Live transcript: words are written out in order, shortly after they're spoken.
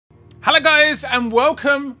Hello guys and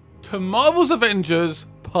welcome to Marvel's Avengers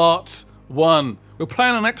Part 1. We're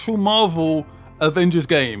playing an actual Marvel Avengers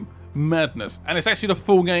game. Madness. And it's actually the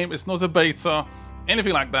full game, it's not a beta,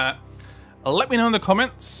 anything like that. Let me know in the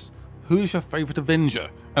comments who's your favourite Avenger.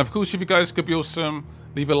 And of course if you guys could be awesome,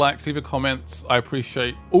 leave a like, leave a comment. I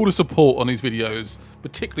appreciate all the support on these videos,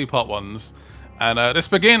 particularly Part 1s. And let's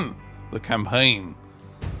begin the campaign.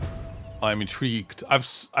 I'm intrigued.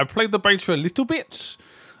 I've played the beta a little bit.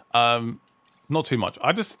 Not too much.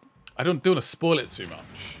 I don't want to spoil it too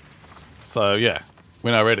much. So yeah,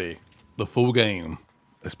 we're now ready. The full game.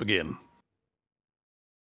 Let's begin.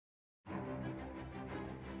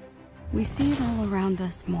 We see it all around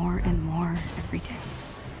us more and more every day.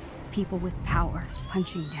 People with power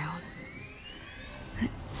punching down. But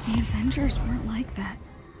the Avengers weren't like that.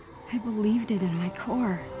 I believed it in my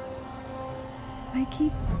core. I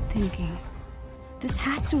keep thinking, this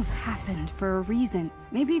has to have happened for a reason.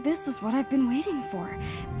 Maybe this is what I've been waiting for.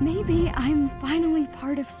 Maybe I'm finally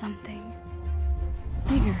part of something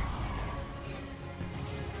bigger.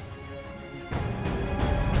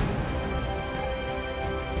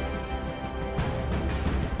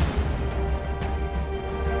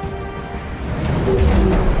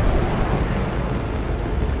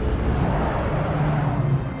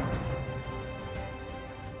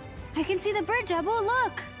 I can see the bird, Jabu,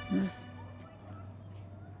 look!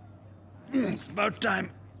 It's about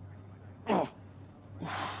time. Oh.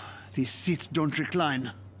 These seats don't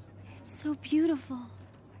recline. It's so beautiful.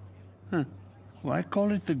 Huh. Why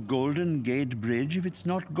call it the Golden Gate Bridge if it's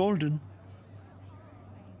not golden?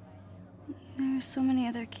 There are so many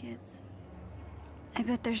other kids. I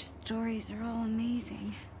bet their stories are all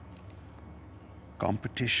amazing.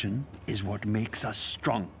 Competition is what makes us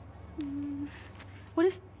strong. What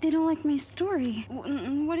if they don't like my story?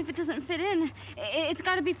 What if it doesn't fit in? It's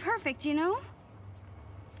gotta be perfect, you know?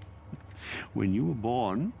 When you were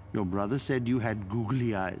born, your brother said you had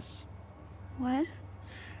googly eyes. What?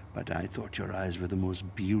 But I thought your eyes were the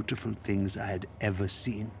most beautiful things I had ever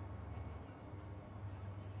seen.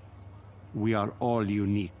 We are all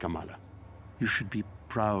unique, Kamala. You should be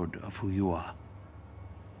proud of who you are.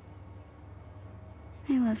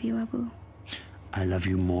 I love you, Abu. I love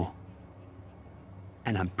you more.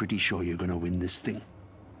 And I'm pretty sure you're gonna win this thing.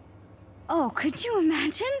 Oh, could you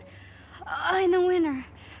imagine? And the winner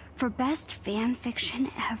for best fan fiction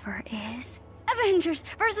ever is Avengers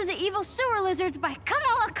versus the Evil Sewer Lizards by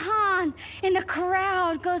Kamala Khan. And the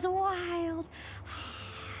crowd goes wild.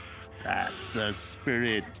 That's the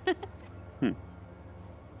spirit.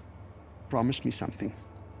 Promise me something.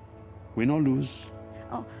 Win or lose.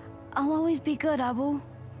 Oh, I'll always be good, Abu.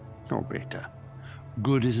 Oh, beta.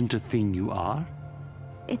 Good isn't a thing you are.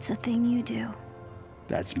 It's a thing you do.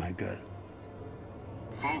 That's my girl.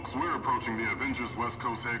 Folks, we're approaching the Avengers West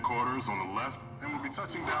Coast headquarters on the left, and we'll be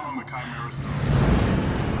touching down on the Chimera soon.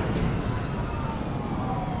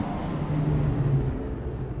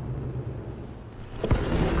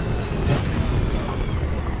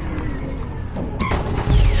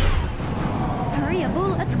 Hurry, Abu,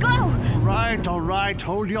 let's go! All right,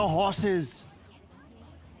 hold your horses.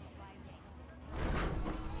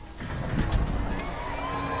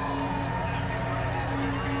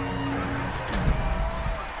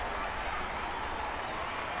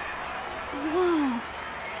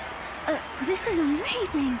 This is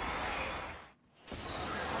amazing.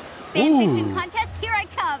 Ooh. Fanfiction contest, here I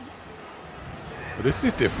come. Well, this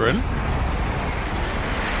is different.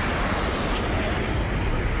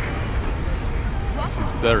 This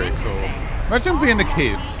is very cool. Imagine being the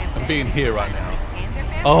kids and being here right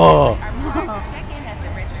now. Oh!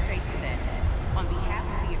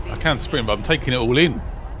 I can't sprint, but I'm taking it all in.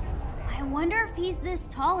 I wonder if he's this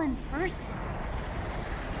tall in person.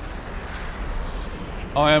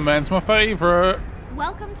 Iron Man's my favourite.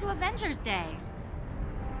 Welcome to Avengers Day.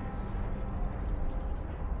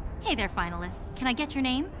 Hey there, finalist. Can I get your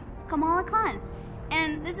name? Kamala Khan.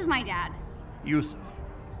 And this is my dad. Yusuf.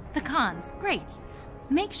 The Khans. Great.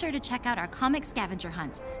 Make sure to check out our comic scavenger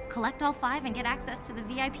hunt. Collect all 5 and get access to the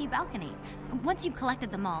VIP balcony. Once you've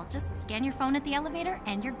collected them all, just scan your phone at the elevator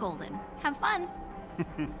and you're golden. Have fun.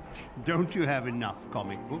 Don't you have enough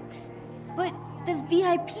comic books? But the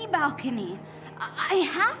VIP balcony. I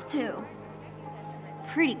have to.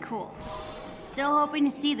 Pretty cool. Still hoping to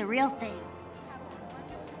see the real thing.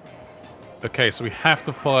 Okay, so we have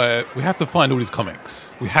to find all these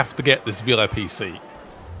comics. We have to get this VIP seat.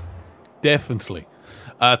 Definitely.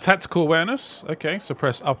 Tactical awareness. Okay, so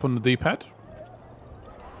press up on the D-pad.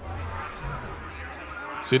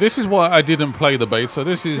 See, this is why I didn't play the beta.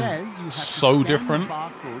 This is so different.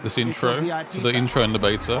 This intro to the intro and the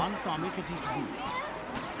beta.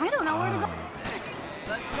 I don't know nowhere to go.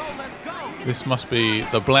 This must be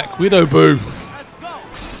the Black Widow booth.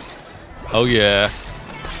 Oh yeah.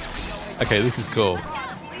 Okay, this is cool.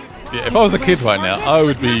 Yeah, if I was a kid right now, I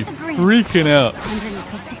would be freaking out.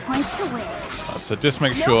 150 points to win. So just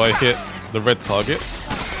make sure I hit the red targets.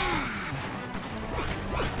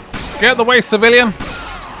 Get out of the way, civilian!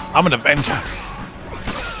 I'm an Avenger.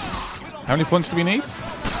 How many points do we need?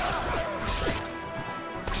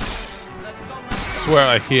 I swear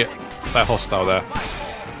I hit that hostile there.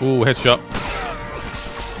 Ooh, headshot.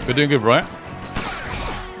 We're doing good, right?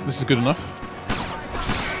 This is good enough.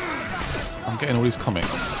 I'm getting all these comics.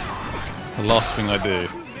 It's the last thing I do.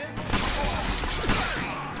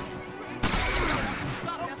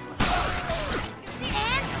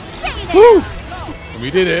 Woo! And we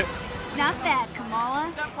did it. Not bad,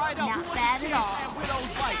 Kamala. Not bad at all.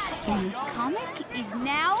 And this comic is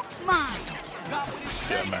now mine.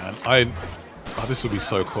 Yeah, man. Oh, this would be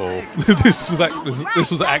so cool. this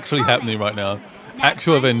was actually happening right now.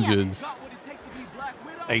 Actual Avengers.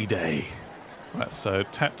 A-Day. Right, so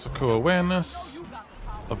tactical awareness.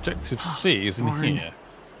 Objective C is in here.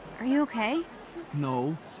 Are you okay?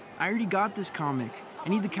 No, I already got this comic. I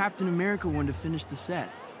need the Captain America one to finish the set.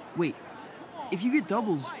 Wait, if you get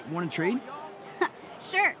doubles, want to trade?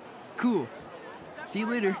 Sure. Cool. See you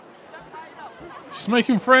later. She's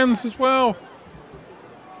making friends as well.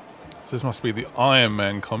 So this must be the Iron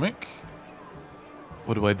Man comic.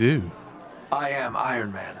 What do I do? I am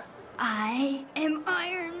Iron Man. I am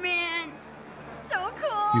Iron Man. So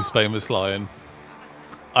cool. His famous line.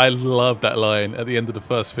 I love that line at the end of the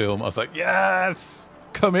first film. I was like, yes!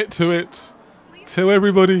 Commit to it. Tell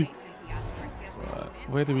everybody. Right,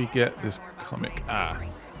 where do we get this comic? Ah.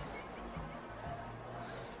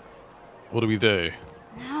 What do we do?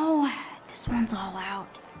 No, this one's all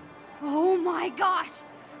out. Oh my gosh!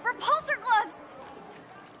 Repulsor gloves!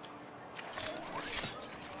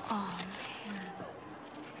 Oh,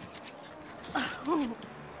 man.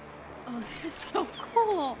 Oh, this is so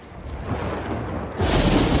cool.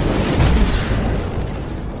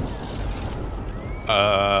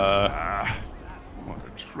 What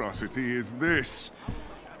atrocity is this?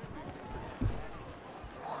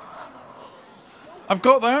 I've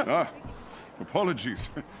got that. Apologies.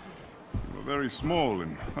 You're very small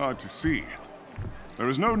and hard to see. There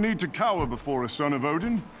is no need to cower before a son of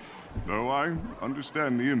Odin, though I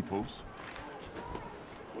understand the impulse.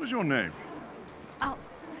 What is your name? Oh,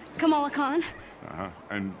 Kamala Khan.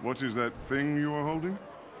 And what is that thing you are holding?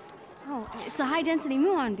 Oh, it's a high-density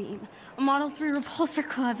muon beam. A Model 3 repulsor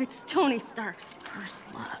glove. It's Tony Stark's first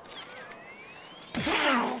love.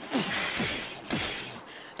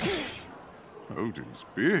 Odin's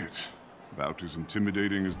beard. About as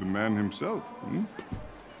intimidating as the man himself, hmm?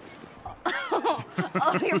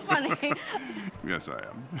 Oh, you're funny. Yes, I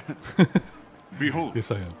am. Behold, Yes,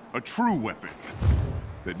 I am. a true weapon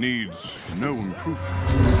that needs no improvement.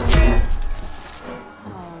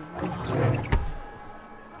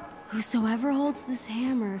 Whosoever holds this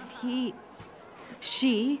hammer, if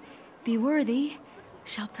she be worthy,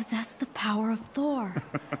 shall possess the power of Thor.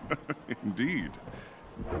 Indeed.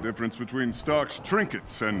 The difference between Stark's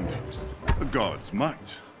trinkets and a god's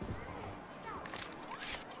might.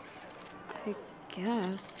 I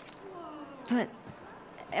guess. But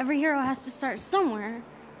every hero has to start somewhere,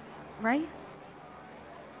 right?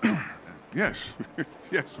 Yes,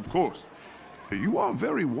 yes, of course. You are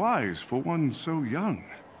very wise for one so young.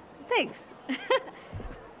 Thanks.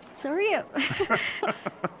 So are you.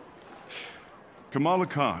 Kamala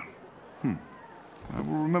Khan. I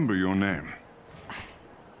will remember your name.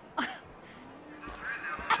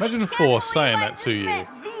 Imagine Thor saying that to you.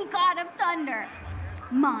 The God of Thunder.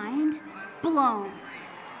 Mind blown.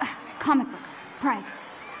 Comic books. Prize.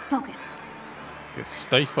 Focus. Yeah,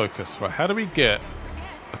 stay focused. Right, how do we get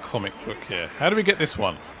a comic book here? How do we get this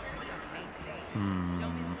one?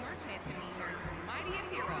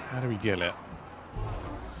 How do we get it?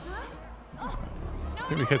 I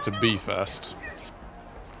think we head to B first.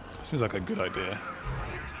 Seems like a good idea.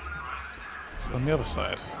 It's on the other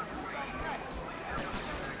side.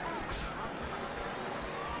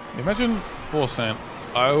 Imagine Thor saying,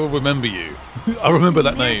 I will remember you. I remember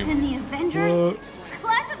that name. In the Avengers?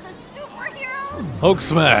 Clash of the Superheroes? Hulk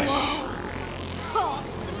smash. Hulk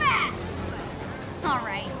smash!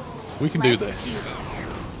 Alright. We can do Let's this. do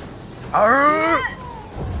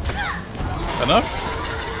Enough?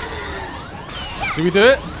 Did we do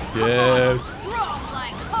it? Yes. Roll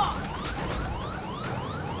like Hulk.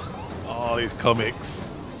 Oh, these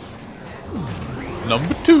comics.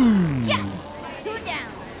 Number 2. Yes! 2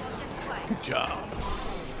 down. Good job.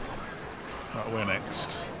 Right, where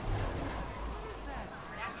next?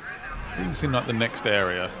 I think it's in like the next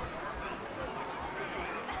area.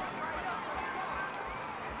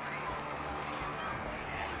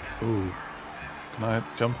 Ooh. Can I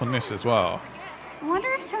jump on this as well? I wonder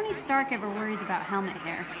if Tony Stark ever worries about helmet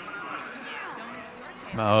hair.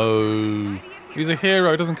 No. He's a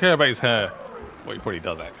hero, he doesn't care about his hair. Well, he probably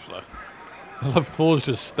does, actually. I love Thor's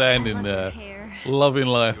just standing there, loving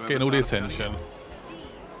life, getting all the attention.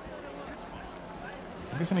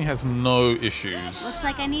 I'm guessing he has no issues Looks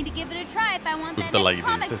like I need to give it a try if I want with that the next ladies,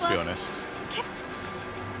 comic let's book. be honest.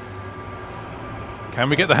 Can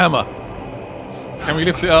we get the hammer? Can we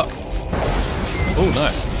lift it up? Oh,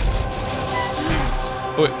 nice.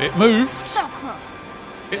 Oh, it moved. So close.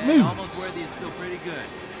 It moved. Almost worthy is still pretty good.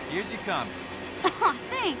 Here's your comic. Aw,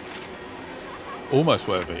 thanks. Almost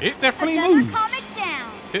worthy. It definitely Another moved. comic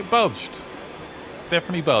down. It budged.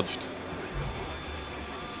 Definitely budged.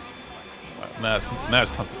 Right, now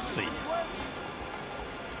it's time for C.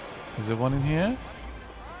 Is there one in here?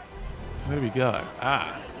 Where do we go?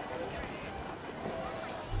 Ah.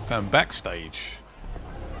 Going backstage.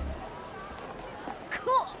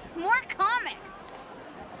 Cool. More comics.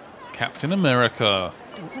 Captain America.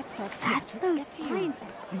 That's those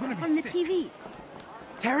scientists from the TVs.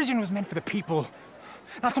 Terrigen was meant for the people,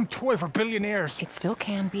 not some toy for billionaires. It still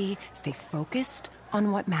can be. Stay focused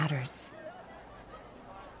on what matters.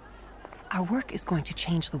 Our work is going to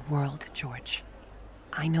change the world, George.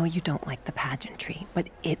 I know you don't like the pageantry, but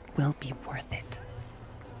it will be worth it.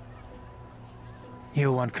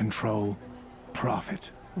 He'll want control,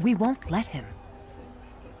 profit. We won't let him.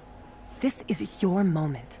 This is your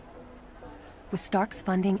moment. With Stark's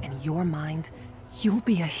funding and your mind, you'll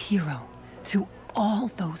be a hero to all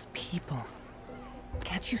those people.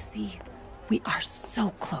 Can't you see? We are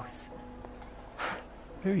so close.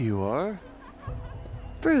 There you are.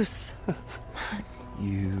 Bruce.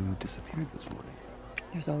 You disappeared this morning.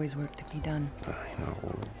 There's always work to be done. I know,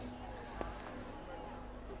 always.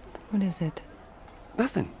 What is it?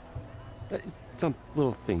 Nothing. It's some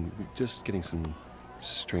little thing. Just getting some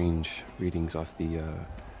strange readings off the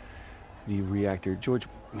reactor. George,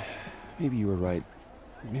 maybe you were right.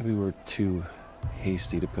 Maybe we were too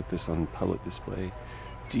hasty to put this on public display.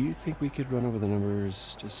 Do you think we could run over the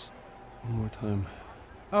numbers just one more time?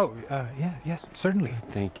 Oh, yes, certainly.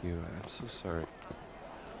 Thank you. I'm so sorry.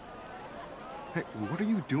 Hey, what are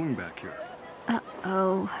you doing back here?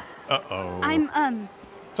 Uh-oh. Uh-oh. I'm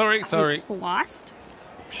Sorry. lost?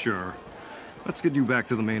 Sure. Let's get you back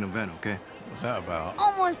to the main event, okay? What's that about?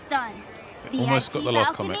 Almost done. Almost got the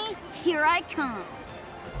last balcony, comic. Here I come.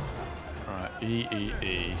 Alright,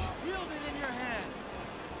 E.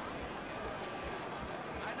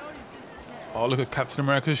 Oh, look at Captain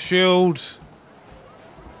America's shield.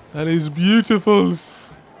 That is beautiful.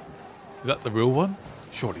 Is that the real one?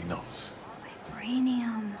 Surely not.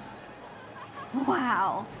 Vibranium.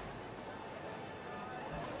 Wow.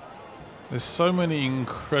 There's so many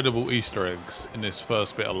incredible Easter eggs in this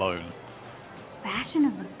first bit alone. Fashion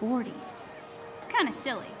of the 40s. Kind of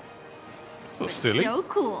silly. It's not but silly. So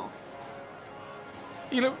cool.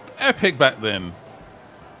 You looked epic back then.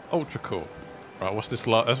 Ultra cool. Right, what's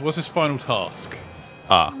this final task?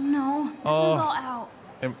 Oh no, this one's all out.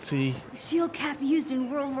 Empty. The shield cap used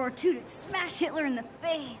in World War II to smash Hitler in the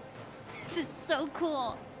face. This is so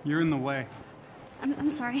cool. You're in the way.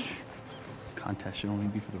 I'm sorry. This contest should only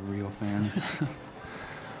be for the real fans.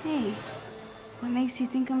 Hey, what makes you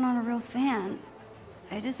think I'm not a real fan?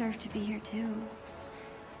 I deserve to be here too.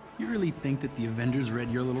 You really think that the Avengers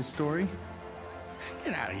read your little story?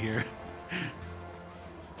 Get out of here.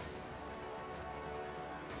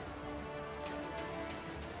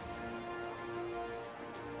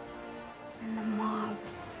 And the mob,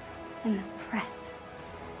 and the press,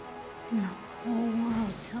 and the whole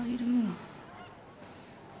world tell you to move.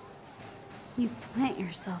 You plant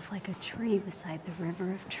yourself like a tree beside the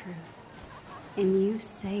river of truth, and you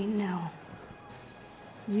say no.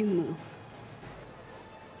 You move.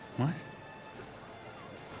 What?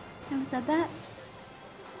 Who said that?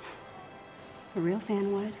 A real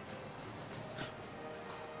fan would.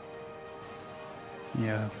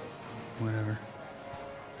 Yeah, whatever.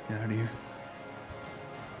 Let's get out of here.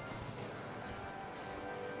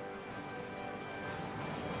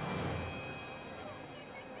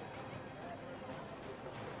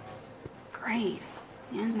 Great.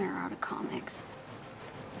 And they're out of comics.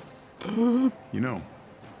 You know,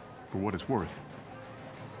 for what it's worth,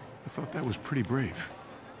 I thought that was pretty brave.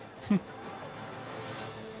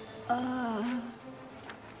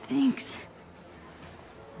 Thanks.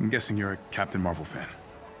 I'm guessing you're a Captain Marvel fan.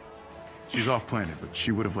 She's off planet, but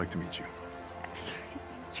she would have liked to meet you. Sorry,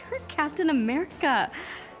 you're Captain America.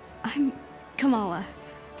 I'm Kamala.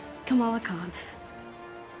 Kamala Khan.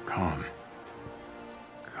 Khan.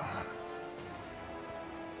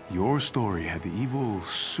 Your story had the evil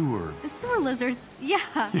sewer... The sewer lizards, yeah.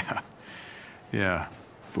 Yeah.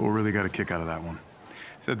 Thor really got a kick out of that one.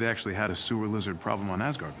 Said they actually had a sewer lizard problem on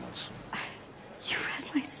Asgard once. You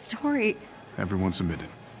read my story. Everyone submitted.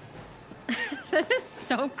 That is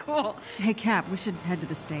so cool. Hey, Cap, we should head to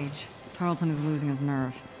the stage. Tarleton is losing his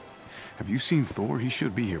nerve. Have you seen Thor? He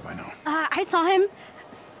should be here by now. I saw him.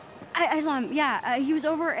 I saw him, yeah. He was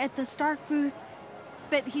over at the Stark booth,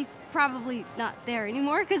 but he's probably not there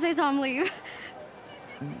anymore because I saw him leave.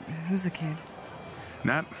 Who's the kid?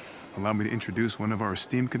 Nat, allow me to introduce one of our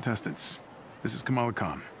esteemed contestants. This is Kamala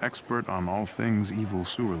Khan, expert on all things evil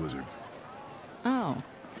sewer lizard. Oh,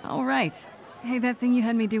 all right. Hey, that thing you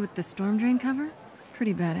had me do with the storm drain cover?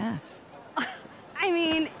 Pretty badass. I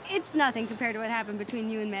mean, it's nothing compared to what happened between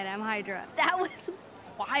you and Madame Hydra. That was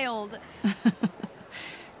wild.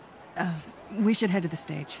 We should head to the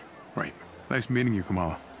stage. Right. It's nice meeting you,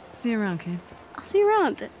 Kamala. See you around, kid. I'll see you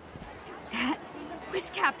around. That was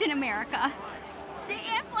Captain America.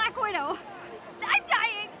 And Black Widow. I'm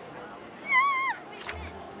dying.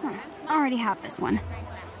 No! I already have this one.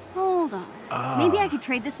 Hold on. Maybe I could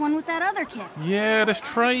trade this one with that other kid. Yeah, let's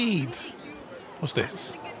trade. What's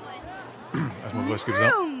this? As my voice gives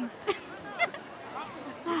up.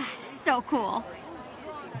 So cool.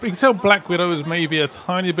 But you can tell Black Widow is maybe a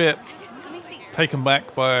tiny bit taken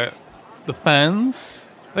back by the fans.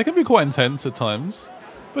 They can be quite intense at times,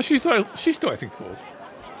 but she's still acting cool.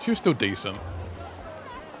 She was still decent.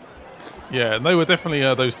 Yeah, and they were definitely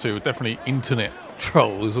those two were definitely internet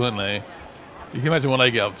trolls, weren't they? You can imagine what they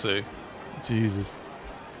get up to. Jesus,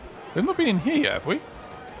 we've not been in here yet, have we?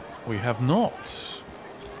 We have not.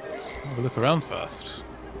 Have a look around first.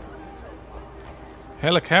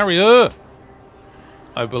 Helicarrier.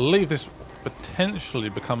 I believe this potentially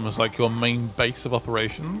becomes like your main base of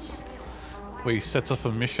operations, where you set off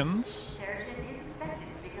for missions.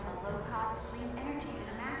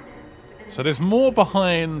 So there's more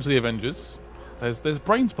behind the Avengers. There's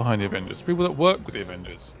brains behind the Avengers. People that work with the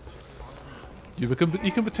Avengers. You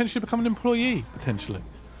can potentially become an employee potentially.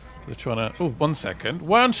 They're trying to. Oh, 1 second.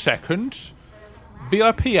 1 second.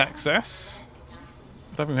 VIP access.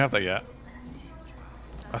 I don't think we have that yet.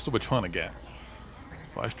 That's what we're trying to get.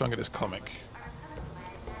 But let's try and get this comic.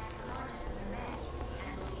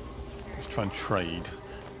 Let's try and trade.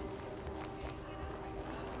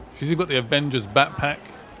 She's even got the Avengers backpack.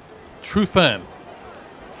 True fan.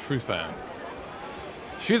 True fan.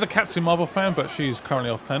 She's a Captain Marvel fan, but she's currently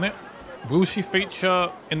off planet. Will she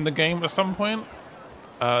feature in the game at some point?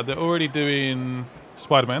 They're already doing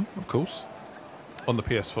Spider-Man, of course, on the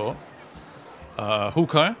PS4.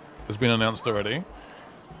 Hawkeye has been announced already.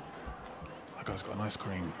 That guy's got an ice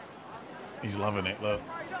cream. He's loving it, look.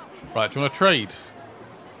 Right, do you want to trade?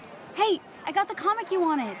 Hey, I got the comic you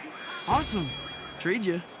wanted. Awesome. Trade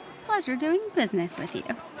you. Pleasure doing business with you.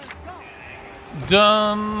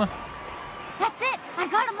 Done. That's it. I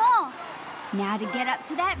got them all. Now to get up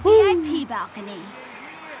to that VIP balcony.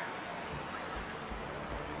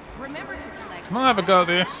 Can I have a go at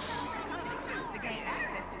this?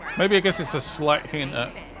 Maybe I guess it's a slight hint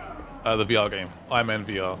at the VR game. Iron Man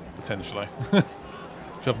VR, potentially.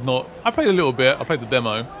 Which I've not... I played a little bit. I played the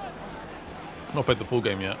demo. I've not played the full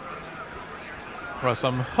game yet. Right, so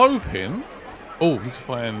I'm hoping... Oh, need to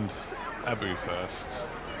find Abu first.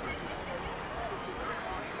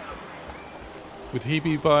 Would he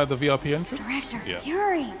be by the VIP entrance? Director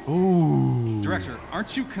Fury. Ooh. Director,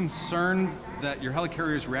 aren't you concerned that your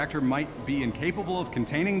helicarrier's reactor might be incapable of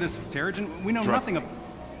containing this Terrigen? We know nothing of...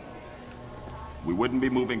 We wouldn't be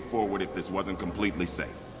moving forward if this wasn't completely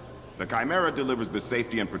safe. The Chimera delivers the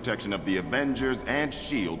safety and protection of the Avengers and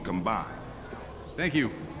S.H.I.E.L.D. combined. Thank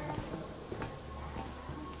you.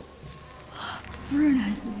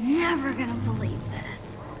 Bruno's never gonna believe this.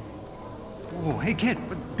 Whoa, hey kid,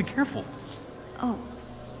 be careful. Oh.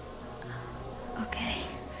 Okay.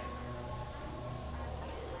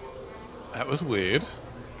 That was weird.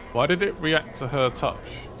 Why did it react to her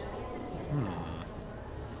touch?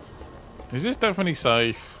 Is this definitely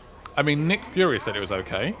safe? I mean, Nick Fury said it was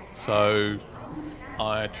okay, so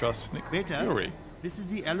I trust Nick Fury. This is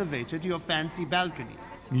the elevator to your fancy balcony.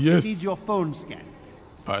 Yes. You need your phone scanned.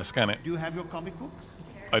 All right, scan it. Do you have your comic books?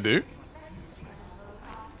 I do.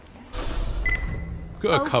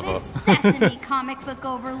 Got a cover. Sesame, comic book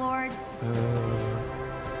overlords.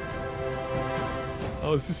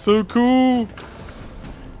 Oh, this is so cool.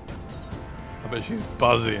 I bet she's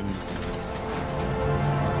buzzing.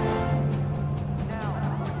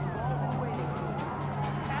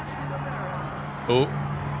 Oh,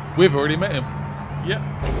 we've already met him. Yep.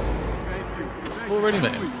 Already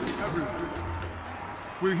met him.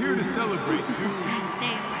 We're here to celebrate. This is the best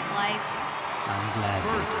day of my life. I'm glad.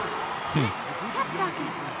 Kept talking.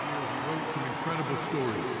 We wrote some incredible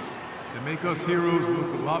stories that make us heroes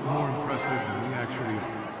look a lot more impressive than we actually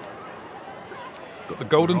are. Got the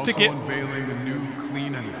golden We're ticket. also unveiling a new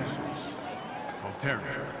clean energy source called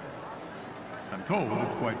Terrigen. I'm told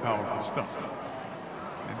it's quite powerful stuff.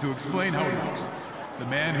 And to explain how it works, the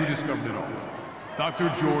man who discovered it all, Dr.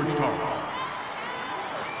 George Tarleton.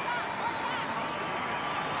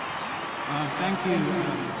 Thank you,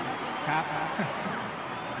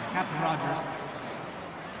 Captain Rogers.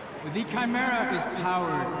 The Chimera is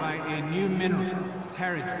powered by a new mineral,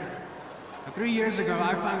 Terrigen. 3 years ago,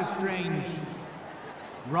 I found a strange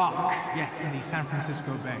rock, yes, in the San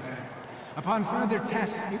Francisco Bay. Upon further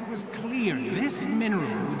tests, it was clear this mineral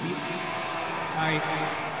would be...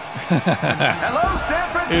 Hello, San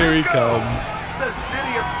Francisco! Here he comes. The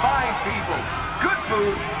city of fine people, good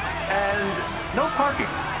food, and no parking.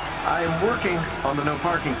 I am working on the no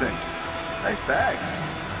parking thing. Nice bags.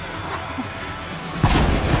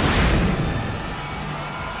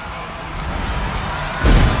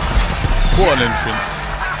 What an entrance.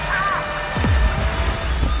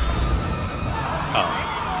 Oh.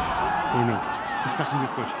 Oh no, this doesn't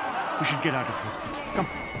look good. We should get out of here. Come.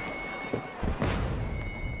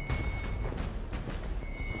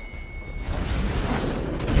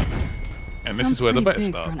 And this is where the bet For an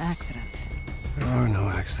starts. accident. There are no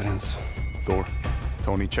accidents. Thor,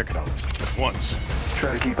 Tony, check it out. At once.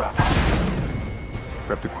 Try to keep up.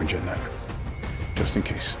 Grab the Quinjet knife. Just in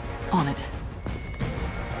case. On it.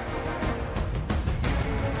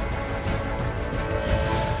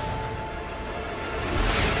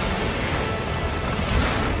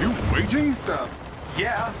 You waiting?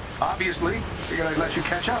 Yeah, obviously. Figured I'd let you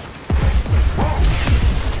catch up. Whoa!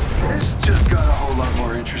 This just got a whole lot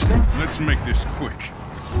more interesting. Let's make this quick.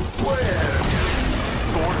 Wait a minute.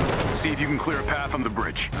 Thor, see if you can clear a path on the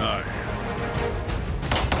bridge. Aye.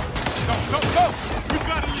 Go! We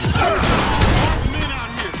gotta use armed men out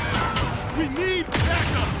here. We need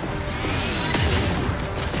backup.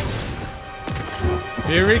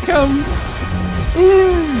 Here he comes.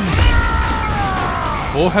 Ooh.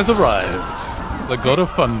 Thor has arrived. The god of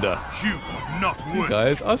thunder. You not You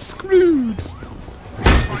guys are screwed.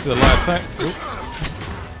 This is a light attack. Oop.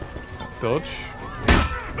 Dodge.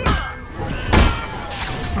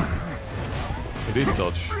 It is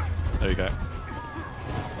dodge. There you go.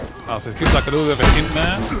 Oh, so it's good like a little bit of a hint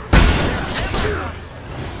man.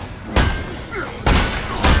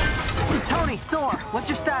 Tony, Thor, what's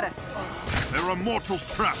your status? There are mortals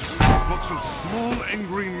trapped. Lots of small,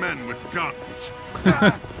 angry men with guns.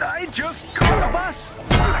 I just caught a bus.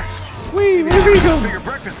 Wee, where we go? Bigger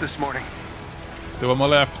breakfast this morning. Still on my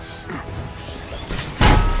left.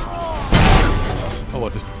 Oh,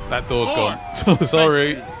 that door's gone.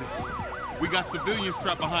 Sorry. We got civilians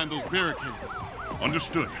trapped behind those barricades.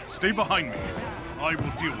 Understood. Stay behind me. I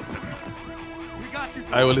will deal with them. We got you.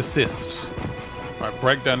 I will assist. Right,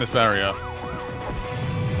 break down this barrier.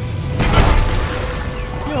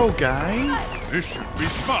 Yo, guys. This should be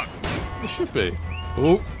fun. It should be.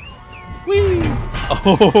 Oh. Whee!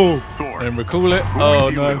 Oh! And recall it. Oh,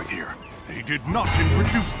 nice. They did not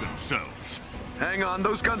introduce themselves. Hang on,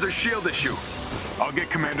 those guns are shield issue. I'll get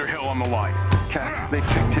Commander Hill on the line. Cap, they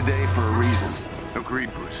picked today for a reason.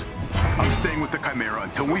 Agreed, Bruce. I'm staying with the Chimera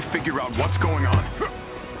until we figure out what's going on.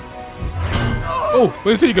 Oh,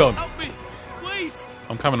 where's he gone? Help me, please.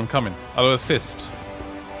 I'm coming. I'll assist.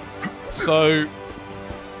 So,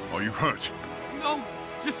 are you hurt? No,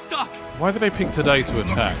 just stuck. Why did they pick today to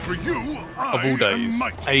attack? For you, of all days,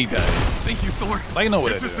 a day. Thank you, Thor. They know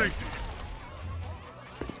what they're doing.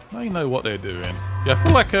 They know what they're doing. Yeah, I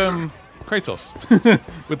feel like Kratos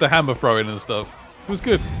with the hammer throwing and stuff. It was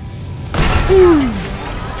good. Woo.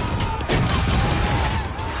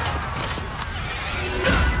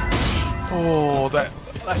 Oh,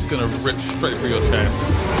 that's gonna rip straight through your chest.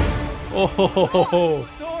 Oh,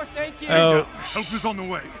 Thor, thank you. Help is on the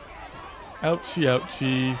way. Ouchie,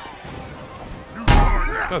 ouchie.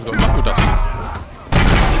 This guy's got knuckle dusters.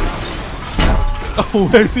 Oh,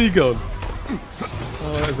 where's he gone?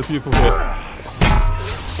 Oh, that is a beautiful hit.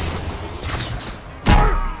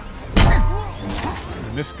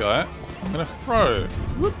 And this guy, I'm gonna throw.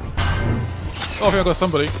 Whoop. Oh, I think I got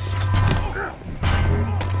somebody.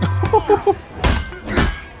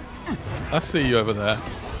 I see you over there.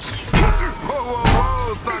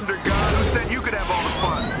 Whoa, Thunder God. Who said you could have all the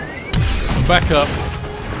fun? Back up.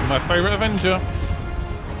 My favorite Avenger.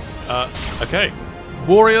 Okay.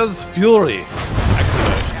 Warrior's Fury.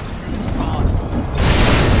 Activate.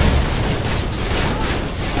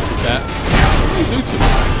 That. didn't do too much.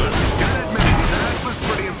 Gotta admit, that was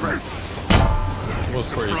pretty impressive. It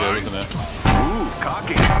was pretty good, wasn't it? Ooh,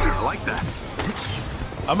 cocky. I like that.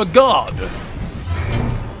 I'm a god.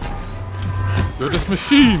 You're just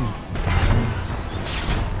machine.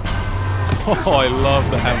 Oh, I love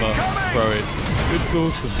the hammer. Throw it. It's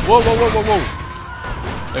awesome. Whoa, whoa, whoa, whoa, whoa.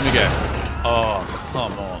 Let me guess. Oh,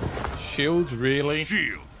 come on. Shields, really?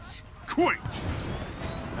 Shields. Quick.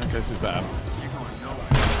 Okay, this is bad.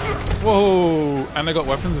 Whoa! And they got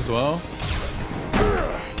weapons as well.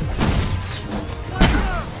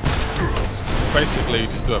 Basically,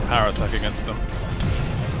 just do a power attack against them.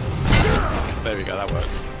 There we go, that worked.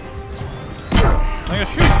 I think a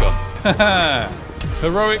shield's gone.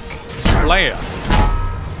 Heroic players.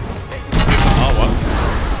 Oh, what?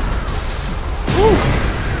 Woo!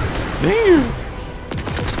 Damn!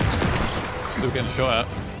 Still getting shot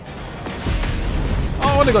at.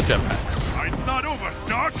 Oh, they got jetpacks. It's not over,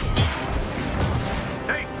 Stark.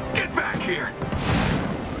 Hey, get back here.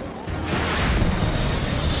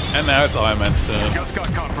 And now it's Iron Man's turn. Just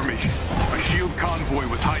got confirmation. A shield convoy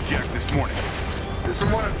was hijacked this morning. This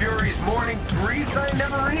from one of Fury's morning briefs I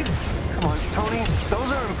never read? Come on, Tony.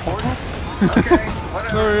 Those are important. Okay, whatever.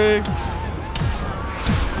 Sorry.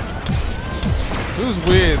 It was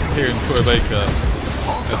weird hearing Troy Baker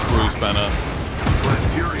as Bruce Banner. When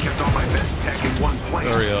Fury kept all my best tech in one place.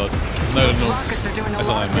 Very odd. No, as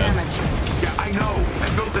Iron Man. Yeah, I know. I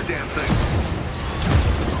built the damn thing.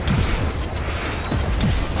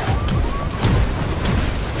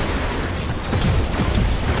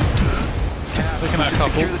 Looking at a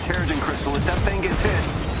couple. Secure the Terrigen crystal if that thing gets hit.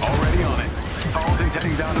 Already on it. Tarleton's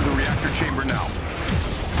heading down to the reactor chamber now.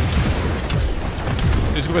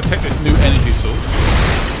 He's going to take this new energy source.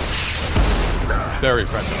 It's very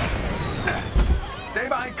fragile. Stay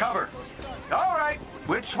behind cover. All right.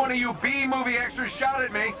 Which one of you B-movie extras shot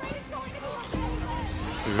at me?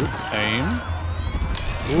 Good. Aim.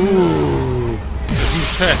 Ooh. His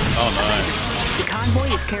chest. Oh, nice. The convoy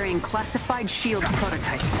is carrying classified shield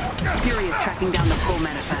prototypes. Fury is tracking down the full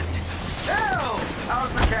manifest. Hell!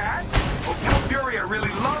 How's the cat? Well, tell Fury I really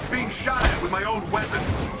love being shot at with my own weapon.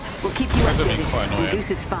 We'll keep you updated. annoying. And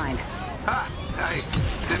Goose is fine. Ha! I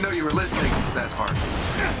didn't know you were listening that hard.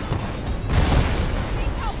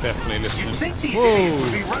 Definitely listening. You'd think these Whoa. idiots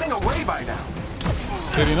would be running away by now.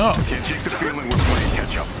 Clearly not. Can't shake the feeling we're playing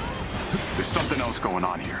catch up. There's something else going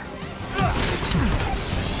on here.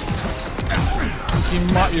 You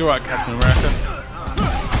might be right, Captain America.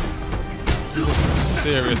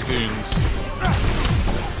 Serious goons.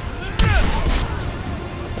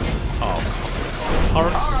 Oh,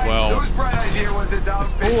 turrets as well.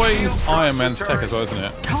 It's always Iron Man's tech as well, isn't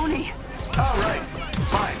it? Tony! All right,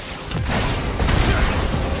 fine.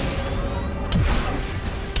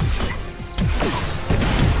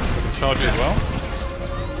 Charge it as well.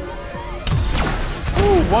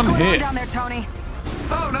 Ooh, one What's going on hit. down there, Tony?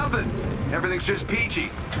 Oh, nothing. Everything's just peachy.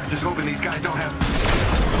 Just hoping these guys don't have...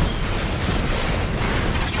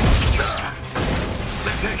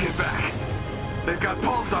 They take it back. They've got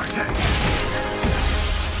pulsar tanks.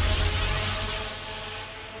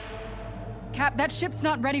 Cap, that ship's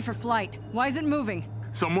not ready for flight. Why is it moving?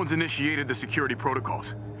 Someone's initiated the security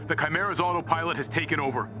protocols. The Chimera's autopilot has taken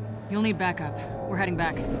over. You'll need backup. We're heading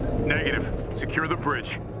back. Negative. Secure the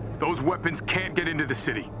bridge. Those weapons can't get into the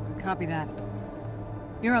city. Copy that.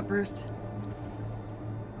 You're up, Bruce.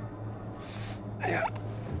 Yeah.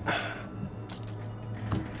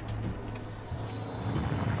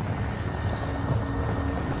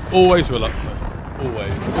 Always reluctant.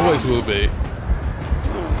 Always. Always will be.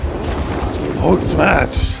 Hulk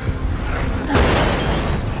smash!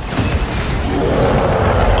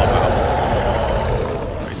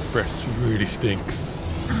 Oh, his breath really stinks.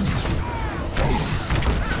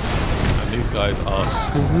 And these guys are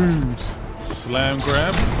screwed. Slam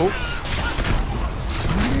grab. Oh.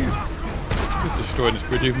 Just destroying this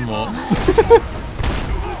bridge even more.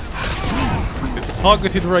 It's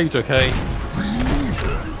targeted rage, okay?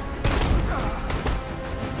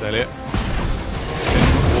 Is that it?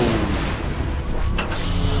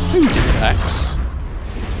 Axe.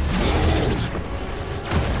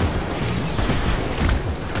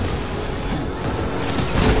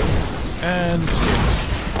 And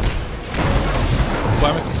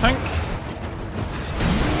by Mr. Tank.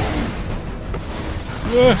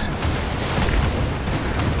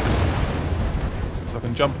 So I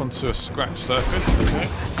can jump onto a scratch surface. Okay.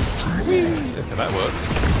 Okay, that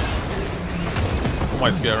works. One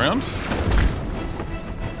way to get around.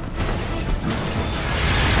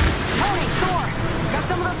 Tony, Thor! Got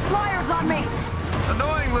some of those flyers on me!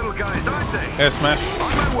 Annoying little guys, aren't they? Air smash.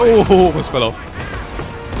 Oh, almost fell off.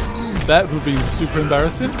 That would have been super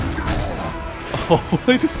embarrassing. Oh,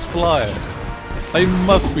 they just fly it. They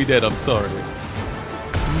must be dead, I'm sorry.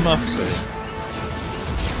 Must be.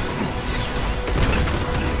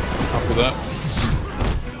 Up with that.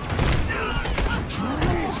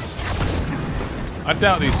 I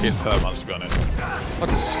doubt these hits hurt much, to be honest.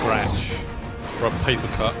 Like a scratch or a paper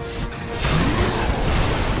cut.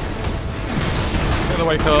 Get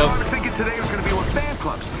away, cars. I was thinking today was going to be with fan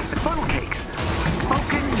clubs and funnel cakes.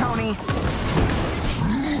 Focus, Tony.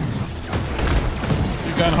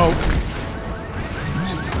 You going, Hulk?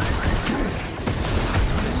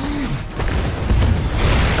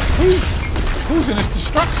 Who's in this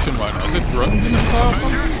destruction right now? Is it drones in the sky or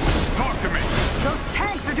something? Talk to me. Those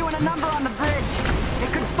tanks are doing a number on the bridge. They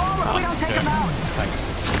could fall if we don't take them out. Thanks.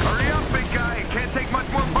 Hurry up, big guy. It can't take much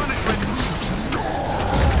more punishment.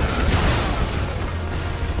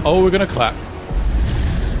 Oh, we're gonna clap.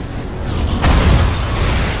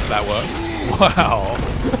 That worked. Wow.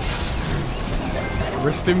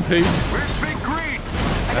 Rest in peace. Where's Big Green?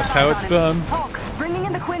 That's how it's done. Hulk, bringing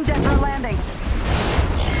in the Quinjet for a landing.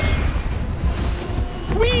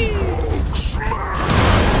 Whee!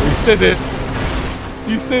 You said it.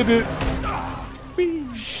 You said it.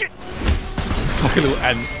 Whee! Shit. It's like a little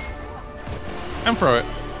ant. And throw it.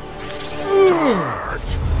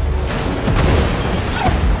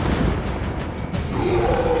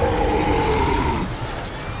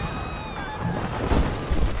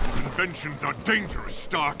 Inventions are dangerous,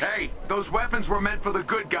 Stark. Hey, those weapons were meant for the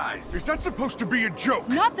good guys. Is that supposed to be a joke?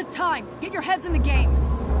 Not the time. Get your heads in the game.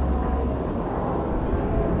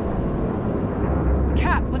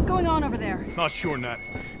 Cap, what's going on over there? Not sure, Nat.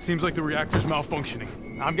 Seems like the reactor's malfunctioning.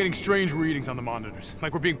 I'm getting strange readings on the monitors,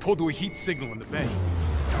 like we're being pulled to a heat signal in the bay.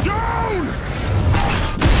 Down!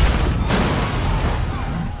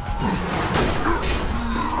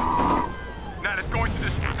 Nat, it's going to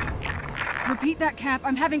this. Repeat that, Cap.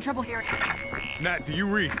 I'm having trouble hearing. Nat, do you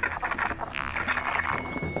read?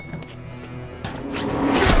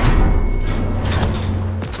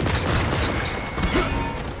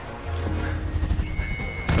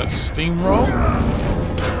 That steamroll.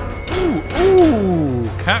 Ooh, ooh.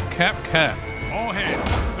 Cap. All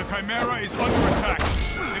hands. The Chimera is under attack.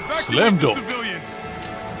 Evacuate Slam the dunk. civilians.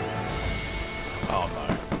 Oh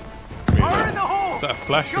no. Fire in the hole! Is that a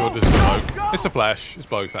flash or just smoke? It's a flash. It's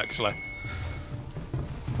both, actually.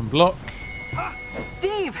 And block.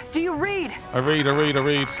 Steve, do you read? I read.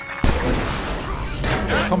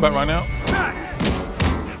 Combat right now.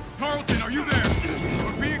 Tarleton, are you there?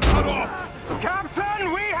 We're being cut off.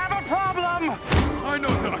 Captain, we have a problem! I know,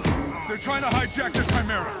 Doc. They're trying to hijack the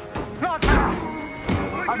Chimera. Not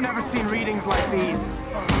that! I've never seen readings like these.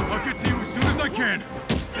 I'll get to you as soon as I can.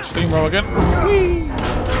 Steamroll again. Whee!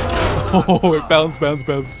 Oh, it bounce.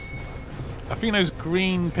 I think those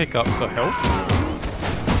green pickups are help.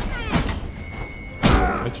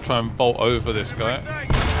 Let's try and bolt over this guy.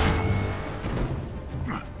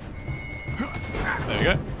 There we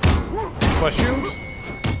go. My shield.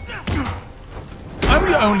 I'm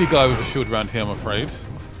the only guy with a shield around here, I'm afraid.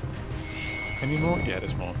 Any more? Yeah,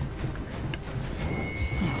 there's more.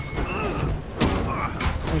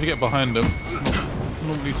 Once you get behind them, it's not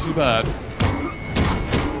normally too bad.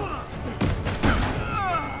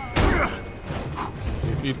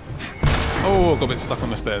 If you... Oh, I got a bit stuck on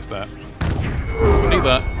the stairs there. Need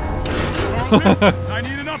that. I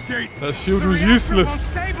need an update. That shield was useless.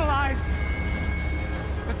 Stabilize.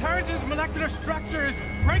 The Terrigen's molecular structure is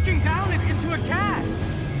breaking down it into a gas.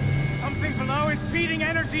 Something below is feeding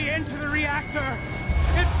energy into the reactor.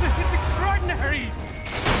 It's extraordinary.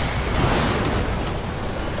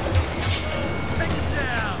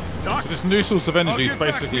 So this new source of energy is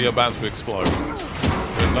basically about to explode. Is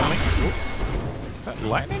that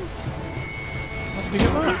lightning? How did you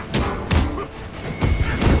get that?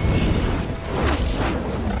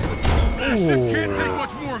 Ship can't take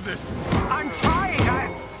much more of this. I'm trying.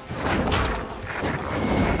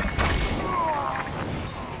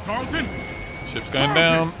 Tarleton? Ship's going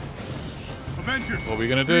down. Avengers. What are we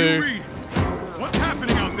gonna Do you do? read? What's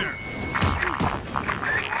happening out there?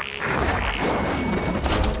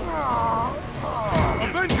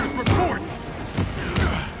 Avengers, report!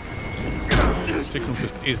 Signal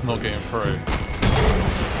just is not getting through.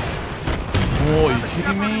 Oh, are you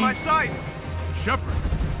kidding me? Shepard.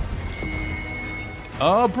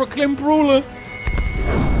 Ah, Brooklyn Brawler.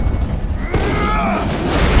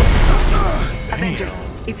 Avengers,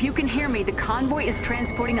 if you can hear me, the convoy is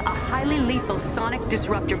transporting a highly lethal sonic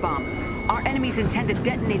disruptor bomb. Our enemies intend to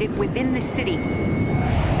detonate it within the city.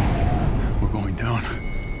 We're going down.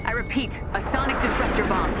 I repeat, a sonic disruptor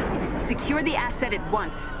bomb. Secure the asset at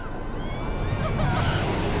once.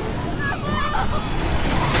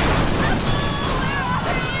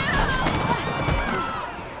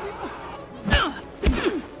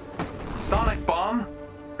 Sonic bomb?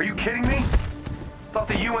 Are you kidding me? Thought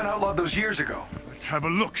the UN outlawed those years ago. Let's have a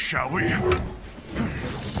look, shall we?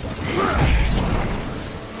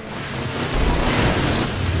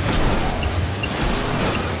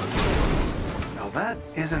 Now that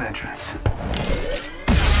is an entrance.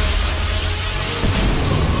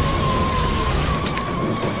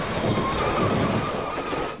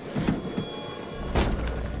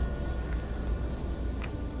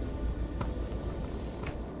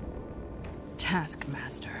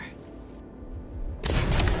 Taskmaster.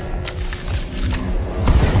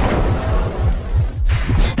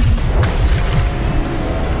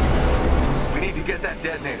 We need to get that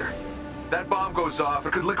detonator. That bomb goes off,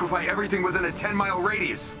 it could liquefy everything within a 10-mile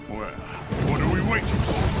radius. Well, what are we waiting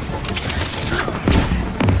for?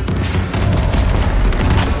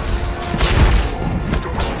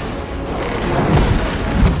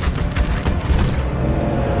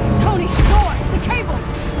 Tony, Thor, the cables!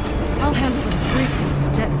 I'll handle the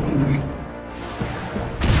freaking detonator.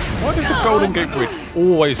 Why does the Golden Gate Bridge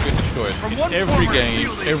always get destroyed in every game,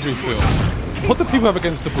 every film? What do people have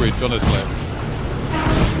against the bridge, honestly?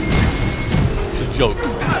 It's a joke.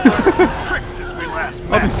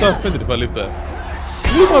 I'd be so offended if I lived there.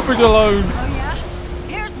 Leave my bridge alone! Oh yeah?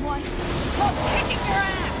 Here's one. Called kicking your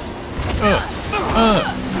ass!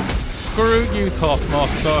 Screw you,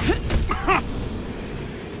 Taskmaster.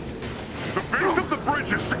 The base of the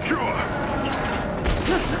bridge is secure.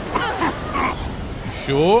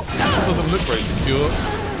 Sure? It doesn't look very secure.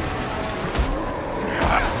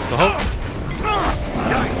 The Hulk.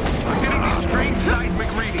 Guys, I'm getting these strange seismic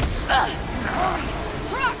readings.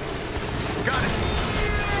 Truck! Got it.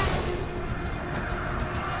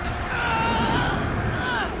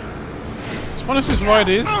 As fun as this ride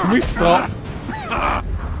is, can we stop?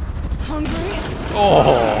 Hungry?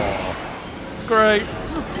 Oh, it's great.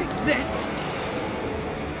 I'll take this.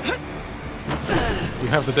 We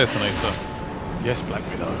have the detonator. Yes, Black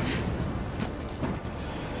Widow.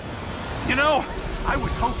 You know, I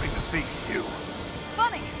was hoping to face you.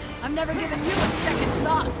 Funny, I've never given you a second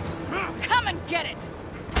thought. Come and get it.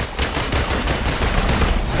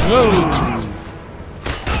 Whoa.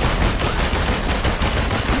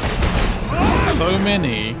 So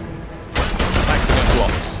many accident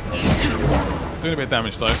blocks. Doing a bit of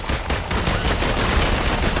damage though.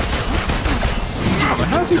 But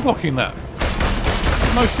how's he blocking that?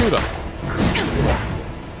 No shooter.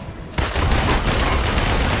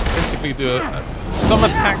 Basically do some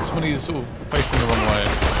attacks when he's sort of facing the wrong way.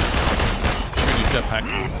 Shooting his jetpack.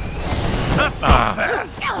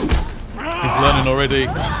 He's learning already.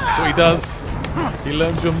 That's what he does. He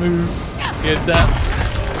learns your moves. He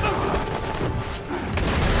adapts.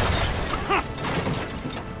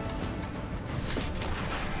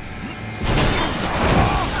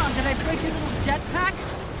 Oh, did I break your little jetpack?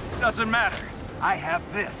 Doesn't matter. I have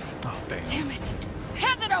this. Oh, damn. Damn it.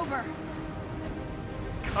 Hand it over.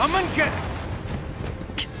 Come and get it.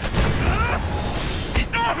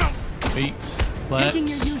 Beats. Taking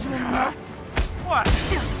your Plants. usual notes? What?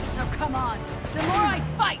 Now come on. The more I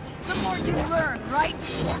fight, the more you learn, right?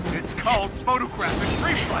 It's called photographic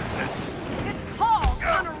reflexes. It's called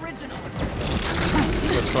unoriginal. I'm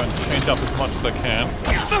going to try and change up as much as I can.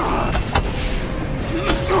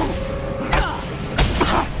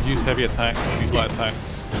 Use heavy attacks, use light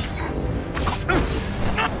attacks.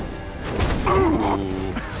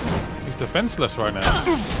 Ooh. He's defenseless right now.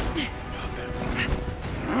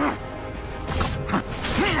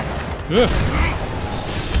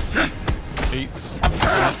 Eats.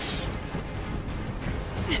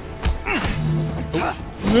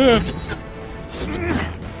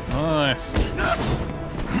 Nice.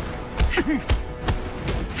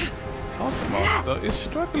 Taskmaster is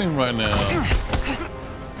struggling right now.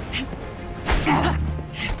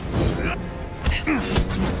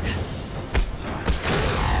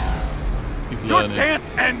 He's Your learning.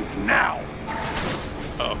 dance ends now.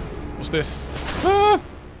 Oh, what's this? Ah!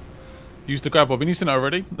 Used the grab bob. Been using it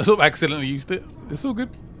already. I sort of accidentally used it. It's all good.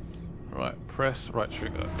 Right, press right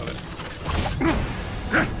trigger. Got it.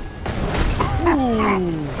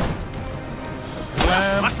 Ooh.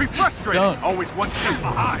 Slam. Must be frustrating. Dunk. Always one step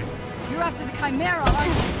behind. You're after the Chimera, aren't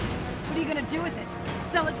you? What are you gonna do with it?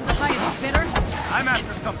 Sell it to the highest bidder? I'm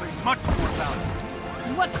after something much more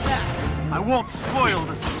valuable. What's that? I won't spoil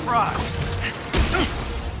the surprise.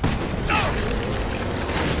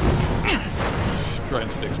 Straight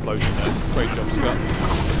into the explosion there. Great job, Scott.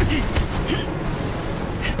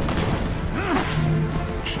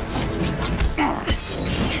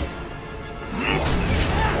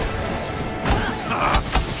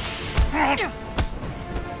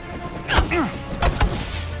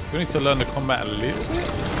 Do we need to learn the combat a little bit?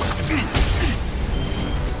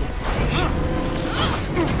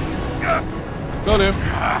 Got him.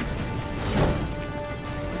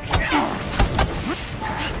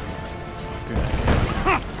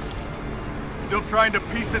 Still trying to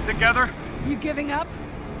piece it together? You giving up?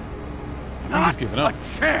 I think he's giving up.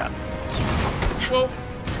 A chance. Well.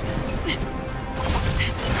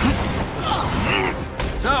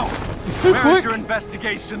 So, He's too where quick. has your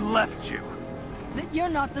investigation left you? That you're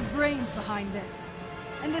not the brains behind this.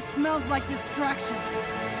 And this smells like distraction.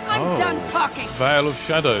 I'm done talking. Veil of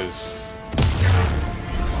Shadows.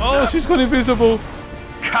 Oh, she's gone invisible.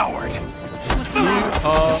 Coward.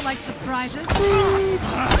 Don't like surprises?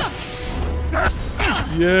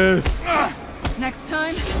 Yes. Next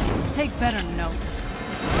time, take better notes.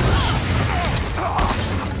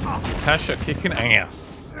 Tasha kicking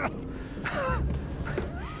ass.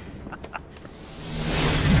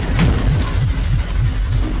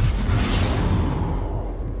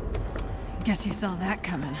 Guess you saw that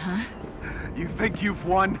coming, huh? You think you've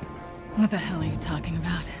won? What the hell are you talking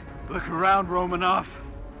about? Look around, Romanov.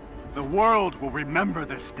 The world will remember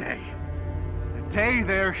this day. The day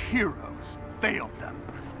their heroes failed them.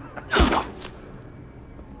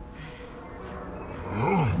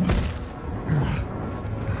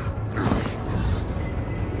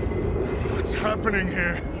 What's happening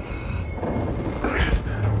here?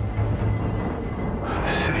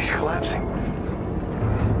 The city's collapsing.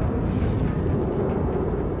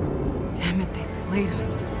 Damn it, they played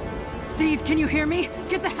us. Steve, can you hear me?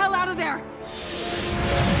 Get the hell out of there!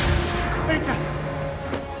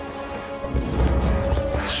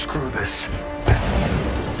 Screw this.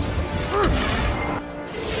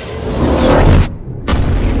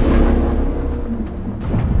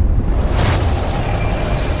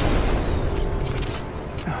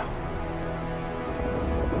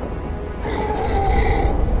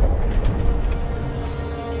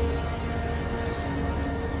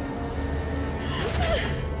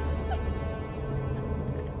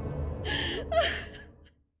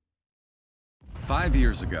 Five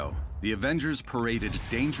years ago, the Avengers paraded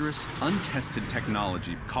dangerous, untested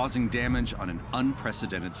technology causing damage on an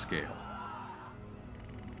unprecedented scale.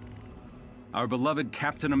 Our beloved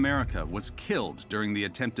Captain America was killed during the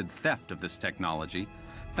attempted theft of this technology.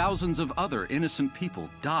 Thousands of other innocent people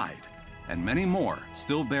died, and many more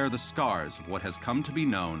still bear the scars of what has come to be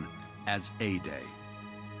known as A-Day.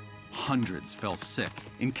 Hundreds fell sick,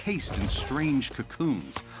 encased in strange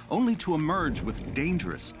cocoons, only to emerge with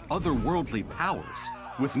dangerous, otherworldly powers.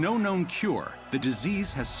 With no known cure, the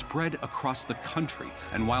disease has spread across the country,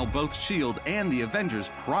 and while both S.H.I.E.L.D. and the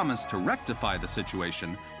Avengers promised to rectify the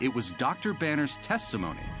situation, it was Dr. Banner's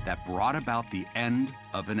testimony that brought about the end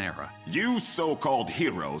of an era. You so-called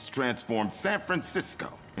heroes transformed San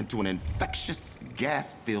Francisco into an infectious,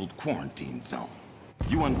 gas-filled quarantine zone.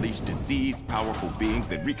 You unleashed diseased, powerful beings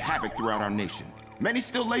that wreak havoc throughout our nation. Many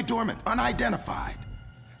still lay dormant, unidentified.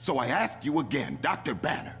 So I ask you again, Dr.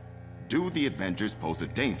 Banner, do the Avengers pose a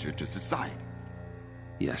danger to society?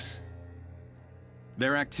 Yes.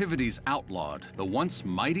 Their activities outlawed, the once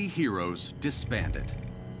mighty heroes disbanded.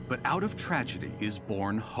 But out of tragedy is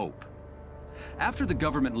born hope. After the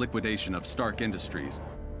government liquidation of Stark Industries,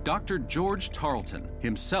 Dr. George Tarleton,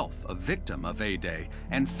 himself a victim of A-Day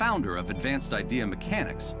and founder of Advanced Idea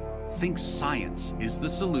Mechanics, thinks science is the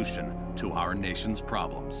solution to our nation's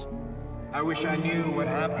problems. I wish I knew what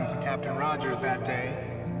happened to Captain Rogers that day,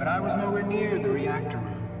 but I was nowhere near the reactor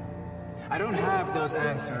room. I don't have those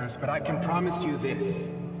answers, but I can promise you this.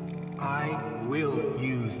 I will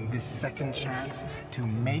use this second chance to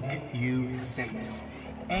make you safe.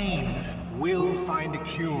 AIM will find a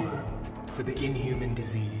cure for the inhuman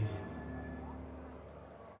disease.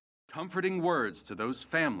 Comforting words to those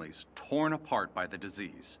families torn apart by the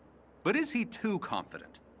disease. But is he too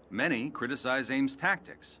confident? Many criticize AIM's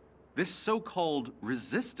tactics. This so-called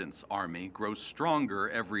resistance army grows stronger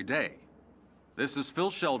every day. This is Phil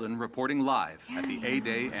Sheldon reporting live at the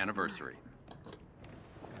A-Day anniversary.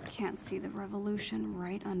 Can't see the revolution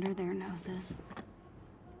right under their noses.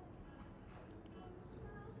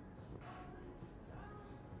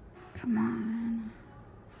 Come on.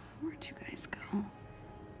 Where'd you guys go?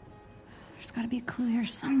 There's gotta be a clue here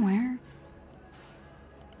somewhere.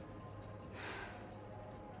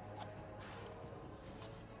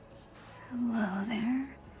 Hello there.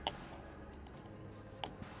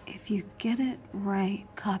 If you get it right,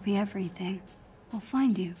 copy everything. We'll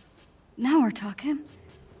find you. Now we're talking.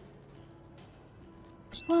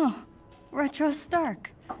 Whoa, Retro Stark.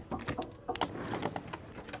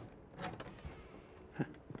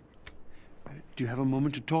 Do you have a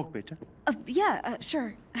moment to talk, Beta? Yeah,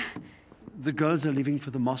 sure. The girls are leaving for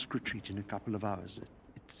the mosque retreat in a couple of hours.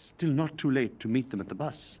 It's still not too late to meet them at the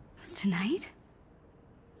bus. It was tonight?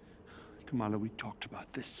 Kamala, we talked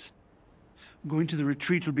about this. Going to the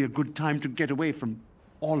retreat will be a good time to get away from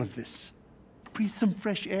all of this. Breathe some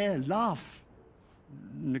fresh air, laugh.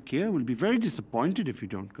 Nakia will be very disappointed if you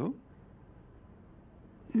don't go.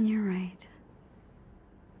 You're right.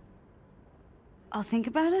 I'll think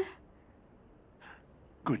about it.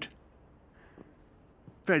 Good.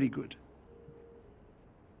 Very good.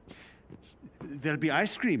 There'll be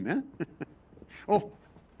ice cream, eh? Oh,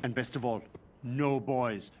 and best of all, no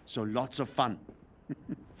boys, so lots of fun.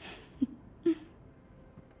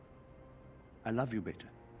 I love you, Beta.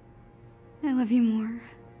 I love you more.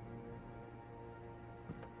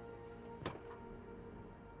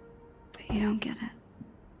 But you don't get it.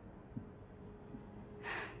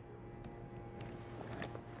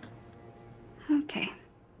 Okay.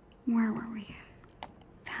 Where were we?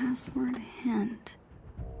 Password hint.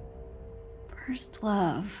 First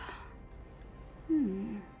love.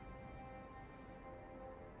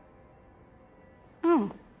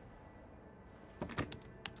 Oh.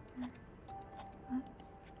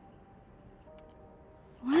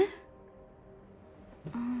 What?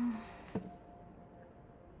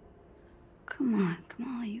 Come on,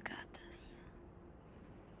 Kamala, you got this.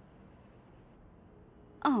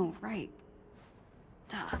 Oh, right.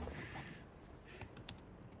 Duh.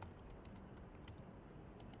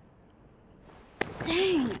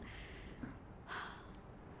 Dang!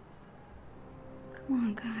 Come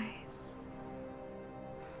on, guys.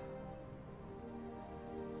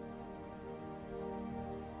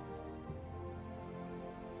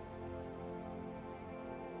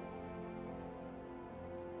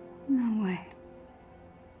 No way.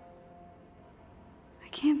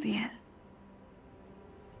 That can't be it.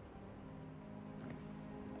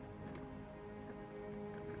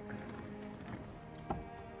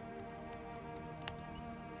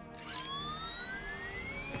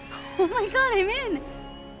 Oh my god, I'm in!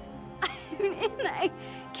 I'm in! I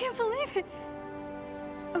can't believe it!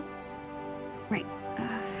 Oh, right.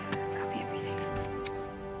 Copy everything.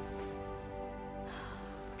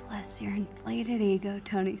 Bless your inflated ego,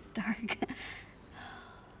 Tony Stark.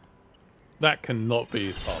 That cannot be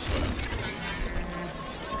his password.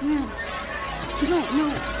 No. No.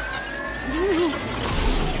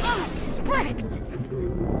 Oh, bricked!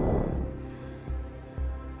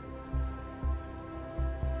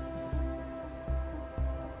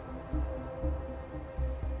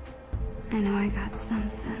 I know I got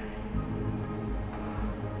something.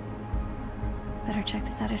 Better check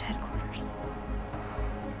this out at headquarters.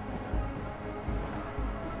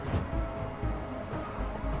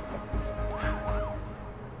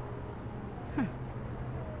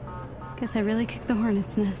 Guess I really kicked the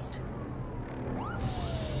hornet's nest.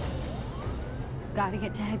 Gotta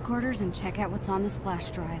get to headquarters and check out what's on this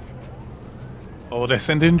flash drive. Oh, they're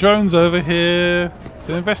sending drones over here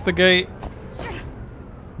to investigate.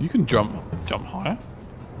 You can jump higher.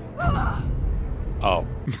 Oh,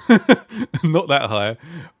 not that high.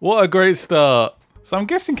 What a great start. So I'm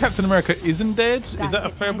guessing Captain America isn't dead. Is that a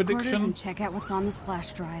fair prediction? And check out what's on this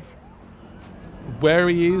flash drive. Where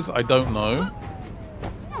he is, I don't know.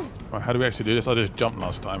 Right, how do we actually do this? I just jumped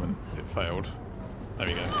last time and it failed. There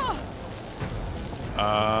we go.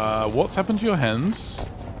 What's happened to your hands?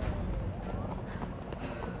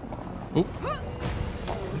 Oh,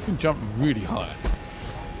 you can jump really high.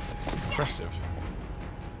 Impressive.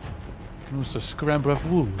 You can also scramble up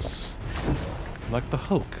walls, like the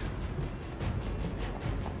Hulk.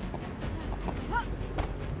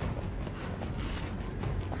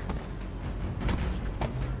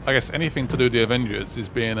 I guess anything to do with the Avengers is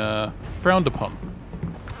being frowned upon.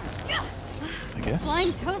 I guess.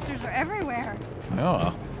 Flying toasters are everywhere. They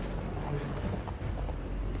are.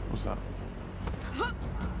 What's that? Are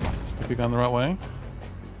we going the right way?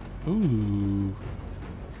 Ooh.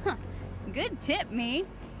 Good tip, me.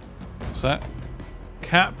 What's that?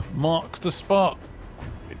 Cap marks the spot.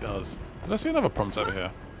 It does. Did I see another prompt over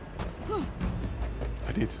here?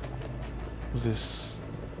 I did. What's this?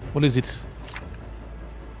 What is it?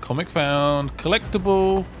 Comic found.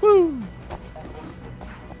 Collectible. Woo!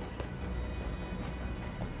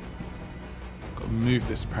 Got to move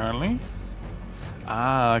this apparently.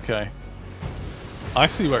 Ah, okay. I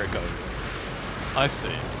see where it goes. I see.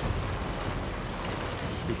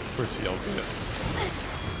 Should be pretty obvious.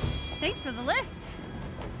 Thanks for the lift.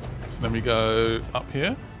 So then we go up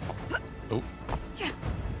here. Oh.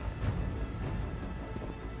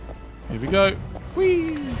 Here we go.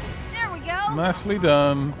 Whee! There we go. Nicely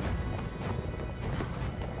done.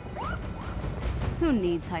 Who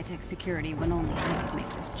needs high-tech security when only I could make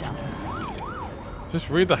this jump?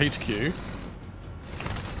 Just read the HQ.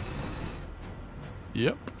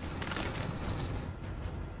 Yep.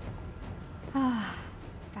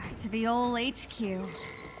 Back to the old HQ.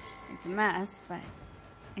 It's a mess, but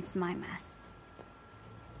it's my mess.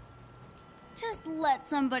 Just let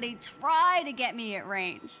somebody try to get me at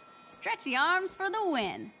range. Stretchy arms for the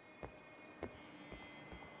win.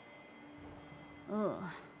 Ugh,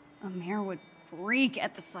 Amir would freak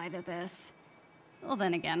at the sight of this. Well,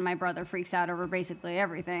 then again, my brother freaks out over basically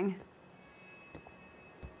everything.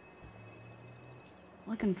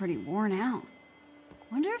 Looking pretty worn out.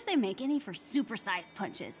 Wonder if they make any for supersized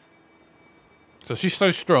punches. So she's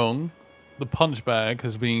so strong, the punch bag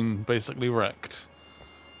has been basically wrecked.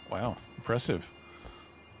 Wow, impressive.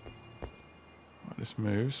 Right, this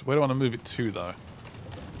moves. Where do I want to move it to, though?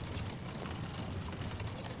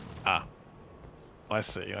 Ah. I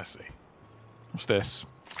see, I see. What's this?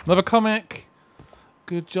 Another comic.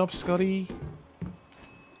 Good job, Scotty.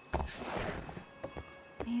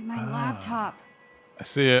 Need my laptop. I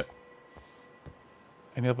see it.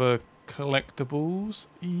 Any other collectibles?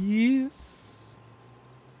 Yes.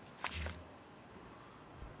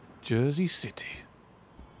 Jersey City.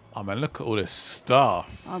 Oh man, look at all this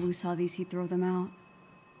stuff. Abu saw these, he'd throw them out.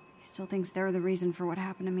 He still thinks they're the reason for what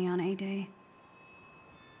happened to me on A-Day.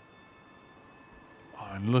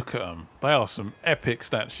 Oh, and look at them. They are some epic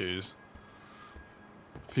statues.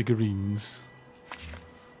 Figurines.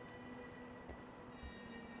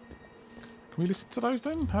 Can we listen to those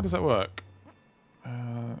then? How does that work?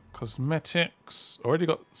 Cosmetics. Already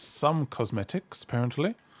got some cosmetics,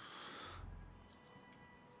 apparently.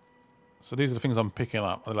 So these are the things I'm picking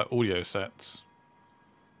up. They're like audio sets.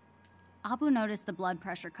 Abu noticed the blood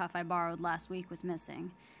pressure cuff I borrowed last week was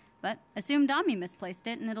missing, but assumed Ami misplaced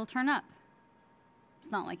it and it'll turn up.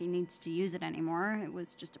 It's not like he needs to use it anymore. It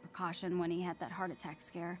was just a precaution when he had that heart attack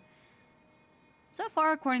scare. So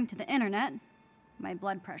far, according to the internet, my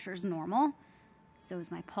blood pressure's normal. So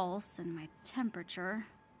is my pulse and my temperature,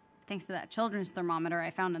 thanks to that children's thermometer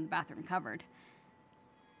I found in the bathroom cupboard.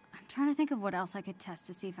 I'm trying to think of what else I could test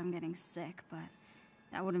to see if I'm getting sick, but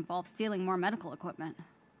that would involve stealing more medical equipment.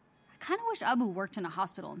 I kind of wish Abu worked in a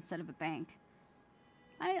hospital instead of a bank.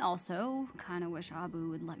 I also kind of wish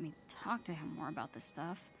Abu would let me talk to him more about this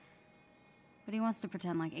stuff. But he wants to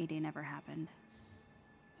pretend like A-Day never happened.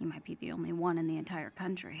 He might be the only one in the entire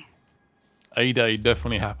country. A-Day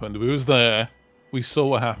definitely happened. We was there. We saw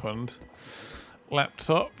what happened.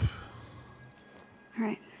 Laptop. All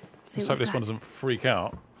right. Let's hope this one doesn't freak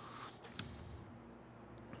out.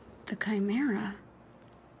 The Chimera.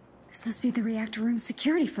 This must be the reactor room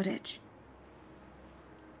security footage.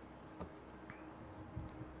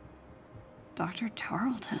 Dr.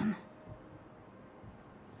 Tarleton.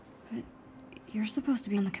 But you're supposed to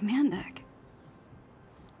be on the command deck.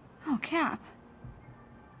 Oh, Cap.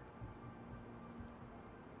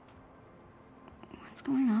 What's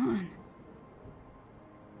going on?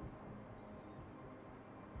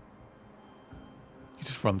 He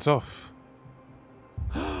just runs off.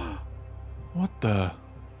 What the?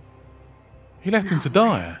 He left him to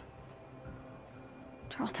die.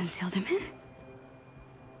 Tarleton sealed him in?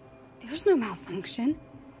 There's no malfunction.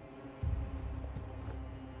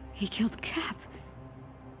 He killed Cap.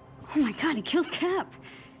 Oh my god, he killed Cap.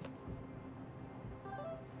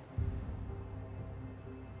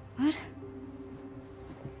 What?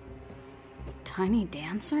 Tiny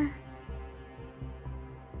dancer?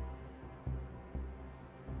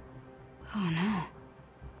 Oh no.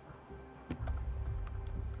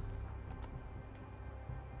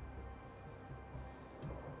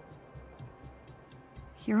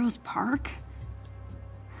 Heroes Park?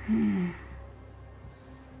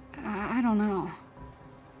 I don't know.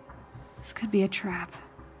 This could be a trap.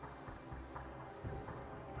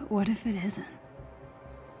 But what if it isn't?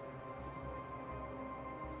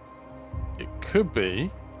 It could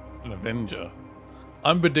be an Avenger.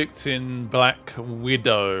 I'm predicting Black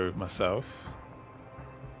Widow myself.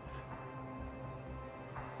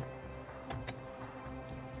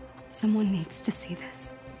 Someone needs to see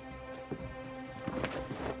this.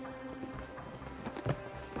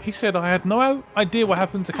 He said I had no idea what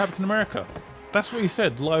happened to Captain America. That's what he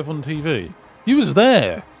said live on TV. You was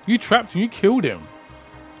there. You trapped him. You killed him.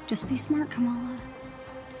 Just be smart, Kamala.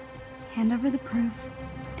 Hand over the proof,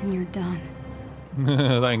 and you're done.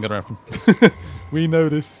 That ain't gonna happen. We know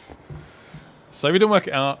this. So we didn't work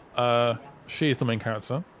it out. She is the main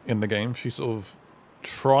character in the game. She sort of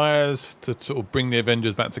tries to sort of bring the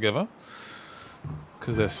Avengers back together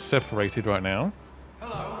because they're separated right now.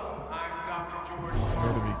 Hello, I'm Dr. George.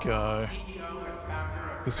 Where do we go?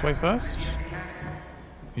 This way first?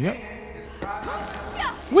 Yep.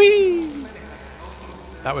 Whee!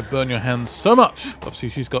 That would burn your hands so much. Obviously,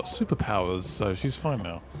 she's got superpowers, so she's fine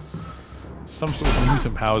now. Some sort of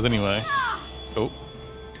mutant powers, anyway. Oh.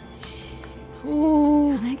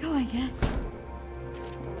 Ooh. Can I go, I guess?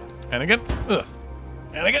 And again. Ugh.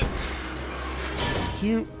 And again.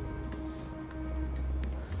 Cute.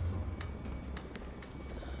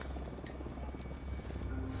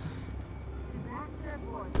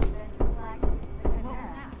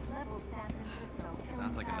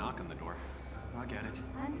 Sounds like a knock on the door. I'll get it.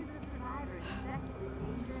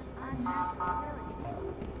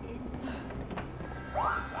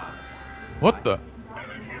 What the?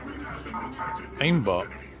 Aimbot.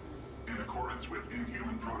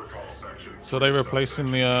 So they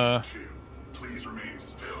replacing the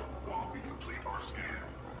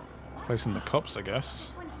replacing the cops, I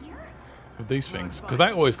guess, with these things, because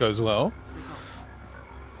that always goes well.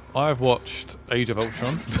 I've watched Age of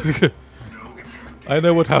Ultron. I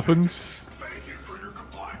know what happens.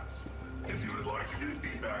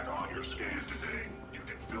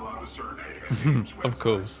 Of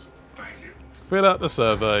course. Fill out the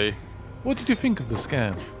survey. What did you think of the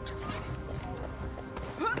scan?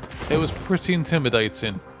 It was pretty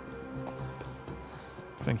intimidating.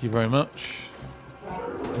 Thank you very much.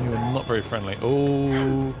 You were not very friendly.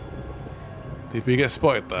 Oh, did we get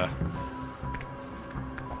spotted there?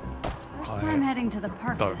 First time heading to the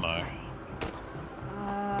park Don't this know. way.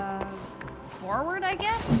 Forward, I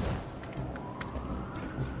guess?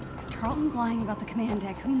 If Tarleton's lying about the command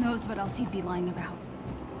deck, who knows what else he'd be lying about?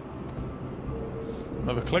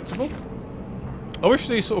 Another collectible? I wish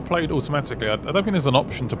these sort of played automatically. I don't think there's an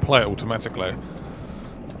option to play it automatically.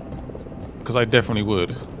 Because I definitely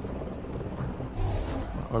would.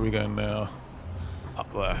 Where are we going now?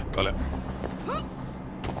 Up there. Got it.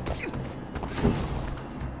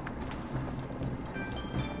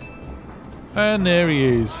 And there he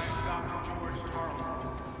is.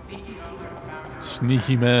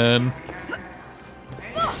 Sneaky man.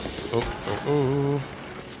 Oh.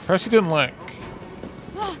 Perhaps he didn't like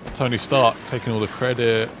Tony Stark taking all the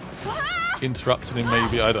credit, interrupting him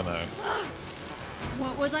maybe, I don't know.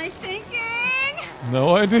 What was I thinking?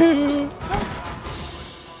 No idea.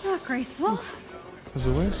 Not graceful. As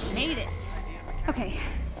always. Made it. Okay,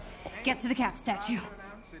 get to the Cap statue.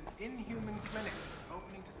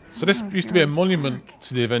 So this used to be a monument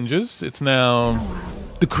to the Avengers. It's now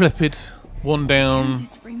decrepit, worn down,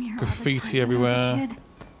 graffiti everywhere.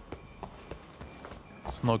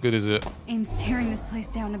 It's not good, is it? Aim's tearing this place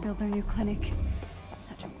down to build their new clinic.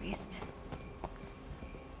 Such a waste.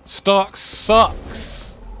 Stark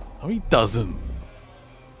sucks. Oh, he doesn't.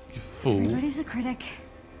 You fool. Everybody's a critic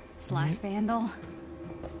slash vandal.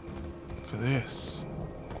 For this.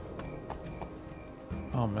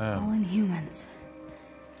 Oh man. All Inhumans.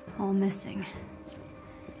 All missing.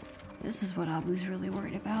 This is what Abu's really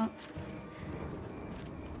worried about.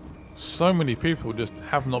 So many people just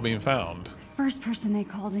have not been found. First person they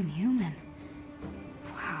called Inhuman.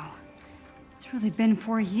 Wow. It's really been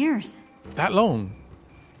 4 years. That long?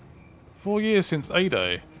 4 years since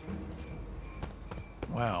A-Day.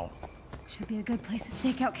 Wow. Should be a good place to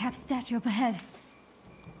stake out Cap's statue up ahead.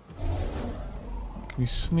 Can we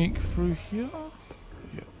sneak through here?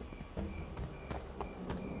 Yeah.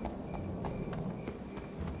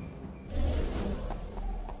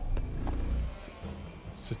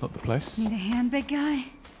 Is this not the place? Need a hand, big guy?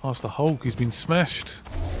 Oh, it's the Hulk. He's been smashed.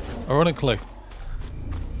 Ironically.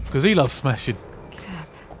 Because he loves smashing. Cap.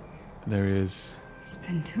 And there he is. It's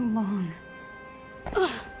been too long. Ugh.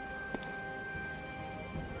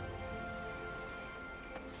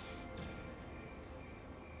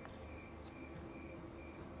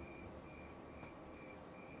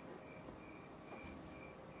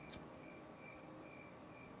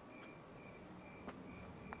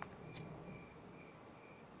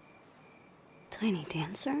 Tiny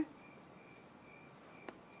dancer?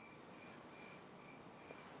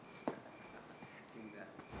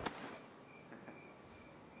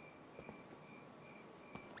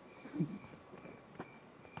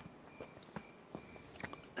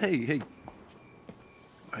 Hey, where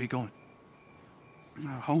are you going?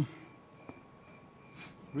 Home.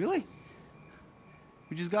 Really?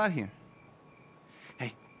 We just got here.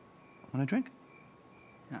 Hey, want a drink?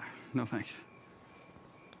 No thanks.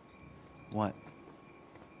 What?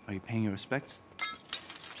 Are you paying your respects?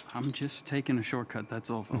 I'm just taking a shortcut, that's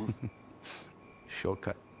all, fellas.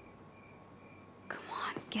 Shortcut. Come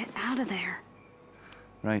on, get out of there.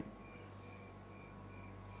 Right.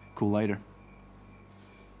 Cool lighter.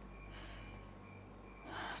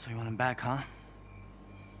 So you want him back, huh?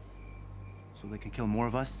 So they can kill more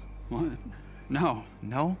of us? What? No.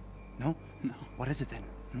 What is it then?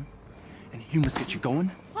 And you must get you going?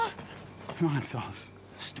 Come on, fellas.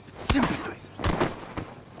 Stupid sympathizer.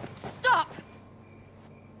 Stop!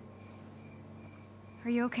 Are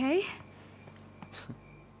you okay?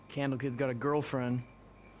 Candle Kid's got a girlfriend.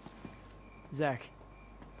 Zach,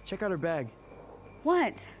 check out her bag.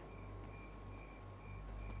 What?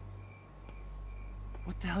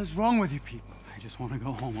 What the hell is wrong with you people? I just want to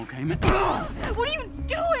go home, okay, man? What are you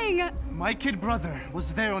doing? My kid brother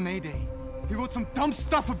was there on A-Day. He wrote some dumb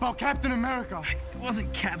stuff about Captain America. It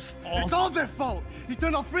wasn't Cap's fault. It's all their fault. He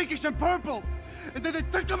turned all freakish and purple. And then they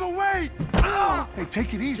took him away. Hey,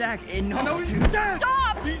 take it easy. Zach, enough. I know he's dead.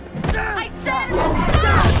 Stop! He's dead. I said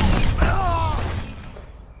stop!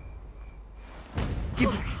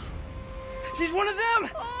 Give her. She's one of them.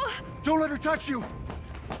 Don't let her touch you.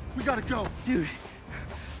 We gotta go. Dude,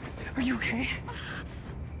 are you okay?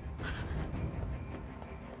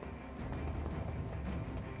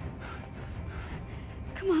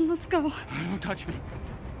 Come on, let's go. Don't touch me.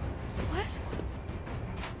 What?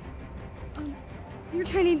 You're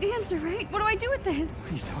Tiny Dancer, right? What do I do with this?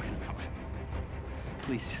 What are you talking about?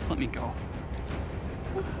 Please, just let me go.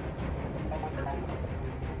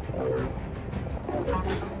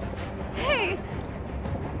 Hey!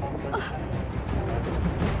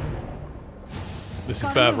 This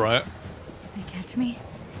is bad, right? If they catch me,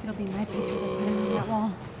 it'll be my picture they're putting on that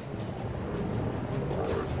wall.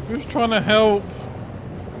 Who's trying to help?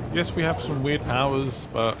 Yes, we have some weird powers,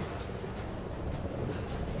 but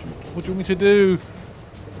what do you want me to do?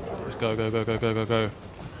 Let's go. Let's get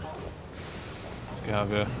out of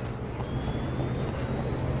here.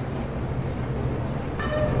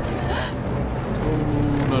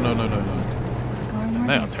 Oh, no.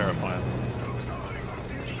 They are terrifying.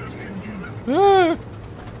 Ah!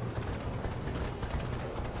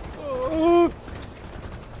 Oh.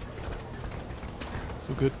 It's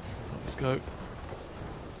all good. Let's go.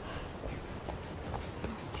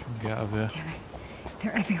 Get out of here. Damn it.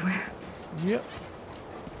 They're everywhere. Yep.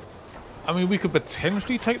 I mean, we could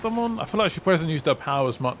potentially take them on. I feel like she probably hasn't used her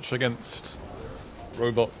powers much against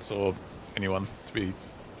robots or anyone, to be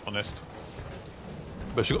honest.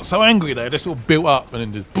 But she got so angry there, they sort of built up and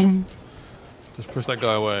then just boom. Just pushed that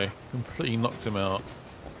guy away. Completely knocked him out.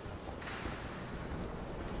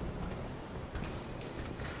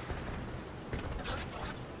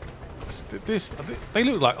 They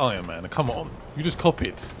look like Iron Man. Come on. You just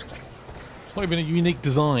copied. It's not even a unique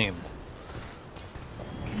design.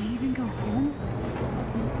 Can I even go home?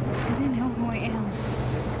 Do they know who I am?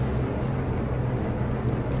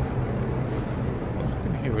 I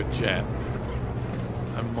can hear a jet.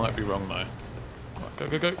 I might be wrong though. Right,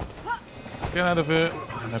 go. Get out of here.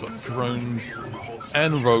 And they've got drones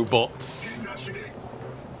and robots. That's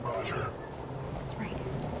right.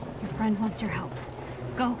 Your friend wants your help.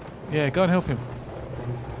 Go. Yeah, go and help him.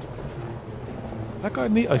 That guy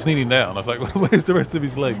he's kneeling down. I was like, where's the rest of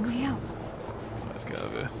his legs? Let's get out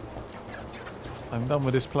of here. I'm done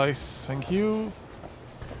with this place. Thank you.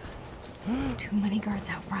 Too many guards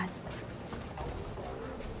out front.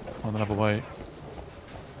 Find another way.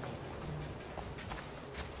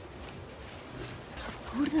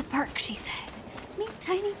 Go to the park, she said. Meet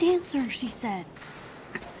Tiny Dancer, she said.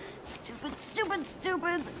 Stupid.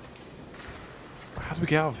 How do we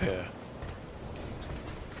get out of here?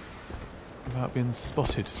 Without being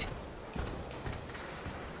spotted.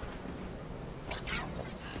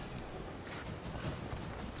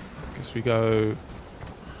 Guess we go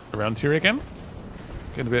around here again.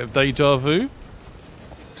 Get a bit of deja vu.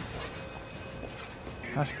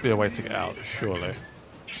 Has to be a way to get out, surely.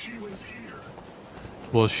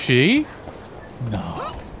 Was she?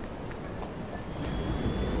 No.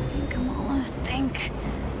 Kamala, think.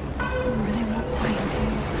 Somewhere they won't find you.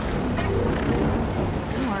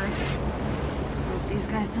 Stars. Hope these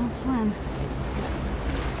guys don't swim.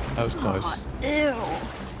 That was close. Oh,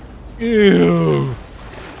 ew. Ew.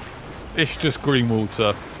 It's just green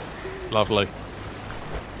water. Lovely.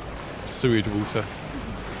 Sewage water.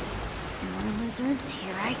 Sewer lizards,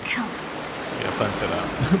 here I come. Yeah, don't say that.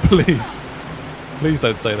 Please. Please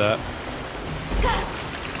don't say that.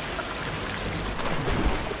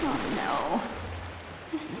 Oh no.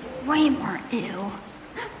 This is way more ew.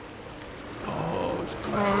 Oh, it's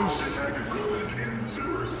gross.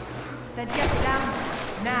 Then get down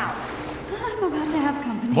now. I'm about to have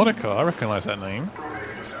company. Monica, I recognise that name.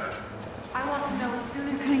 I want to know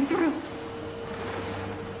who's Cutting through.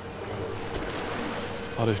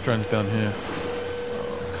 Oh, there's drones down here.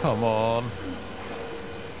 Oh, come on.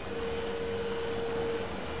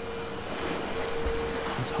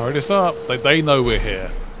 Let's hurry this up. They know we're here.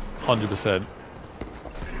 100%.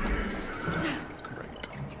 Great.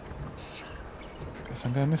 Guess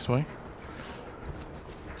I'm going this way.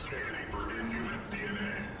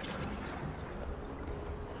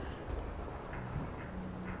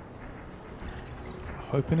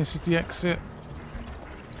 Hoping this is the exit.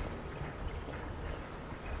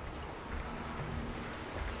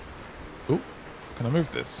 Oh, can I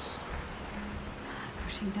move this?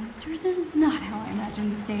 Pushing dumpsters is not how I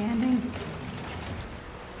imagined this day ending.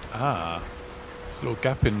 Ah, there's a little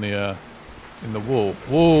gap in the wall.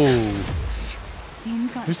 Whoa!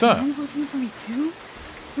 Ian's got Who's that? fans looking for me too?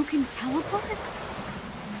 Who can teleport?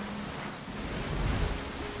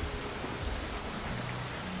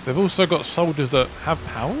 They've also got soldiers that have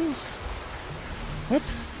powers? What?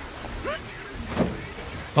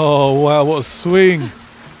 Oh wow, what a swing!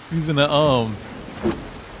 Using that arm.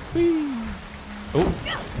 Whee. Oh,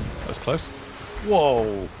 that was close.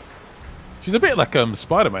 Whoa! She's a bit like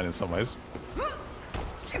Spider-Man in some ways.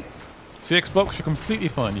 See, Xbox, you're completely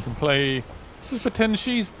fine. You can play... Just pretend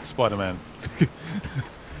she's Spider-Man.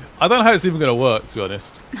 I don't know how it's even going to work, to be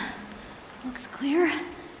honest. Looks clear.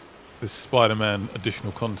 This Spider-Man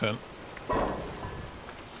additional content.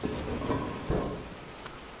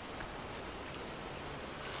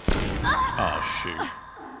 Oh, shoot.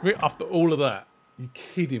 Wait, after all of that, you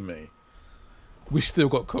kidding me? We still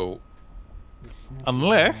got caught.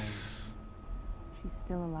 Unless... She's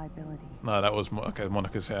still a liability. No, that was... Okay,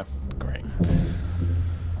 Monica's here. Great.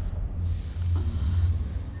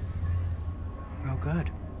 Oh, good.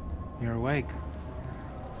 You're awake.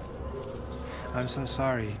 I'm so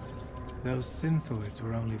sorry. Those synthoids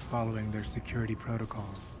were only following their security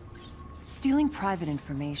protocols. Stealing private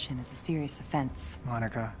information is a serious offense.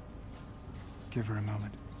 Monica, give her a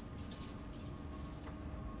moment.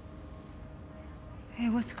 Hey,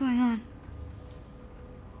 what's going on?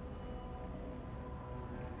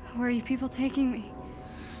 Where are you people taking me?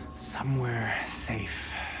 Somewhere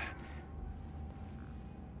safe.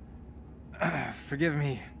 Forgive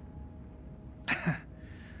me.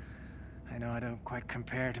 I know I don't quite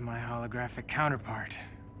compare to my holographic counterpart,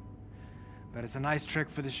 but it's a nice trick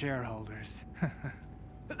for the shareholders.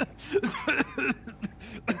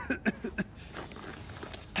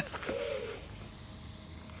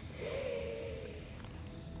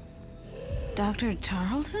 Dr.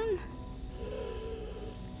 Tarleton?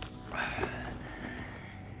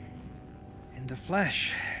 In the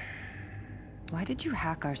flesh. Why did you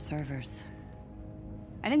hack our servers?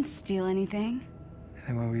 I didn't steal anything.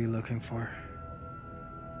 And what were you looking for?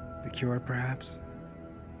 The cure, perhaps?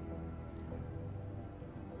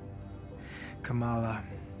 Kamala,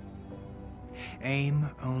 AIM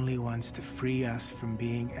only wants to free us from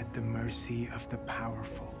being at the mercy of the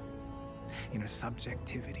powerful. You know,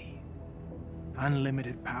 subjectivity.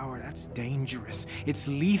 Unlimited power, that's dangerous. It's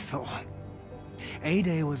lethal.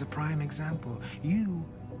 A-Day was a prime example. You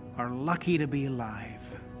are lucky to be alive.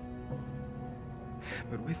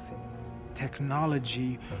 But with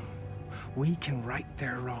technology, we can right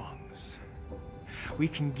their wrongs. We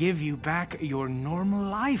can give you back your normal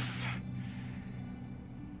life.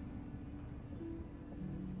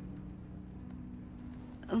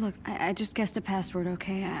 Look, I just guessed a password,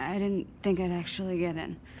 okay? I didn't think I'd actually get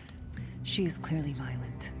in. She is clearly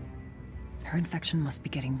violent. Her infection must be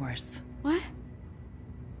getting worse. What?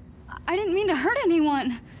 I didn't mean to hurt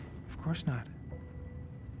anyone. Of course not.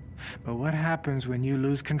 But what happens when you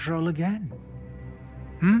lose control again?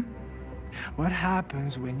 Hmm? What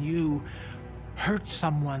happens when you hurt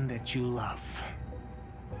someone that you love?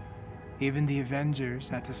 Even the Avengers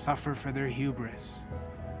had to suffer for their hubris.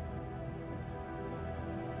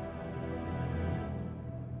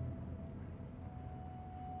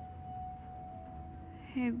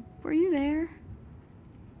 Hey, were you there?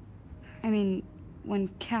 I mean, when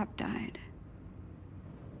Cap died.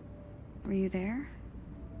 Were you there?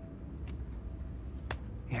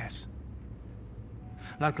 Yes.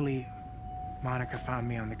 Luckily, Monica found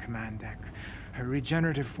me on the command deck. Her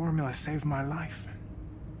regenerative formula saved my life.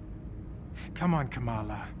 Come on,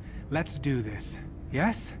 Kamala. Let's do this.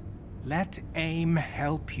 Yes? Let AIM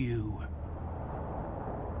help you.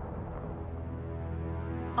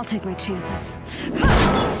 I'll take my chances.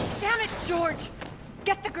 Damn it, George!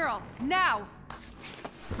 Get the girl, now!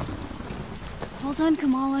 Well done,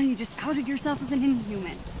 Kamala. You just outed yourself as an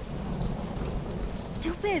inhuman.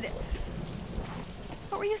 Stupid!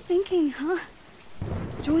 What were you thinking, huh?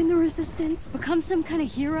 Join the Resistance? Become some kind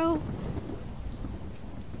of hero?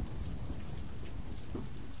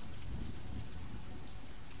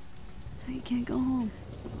 Now you can't go home.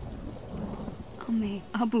 I'll make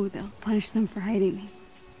Abu, they'll punish them for hiding me.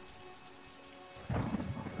 I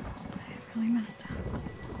really messed up.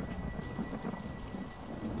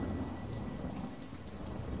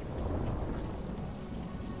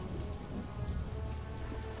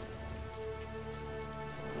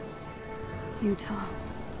 Utah.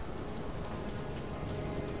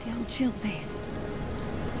 The old shield base.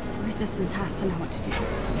 The Resistance has to know what to do.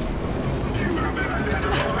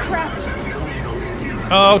 Crap!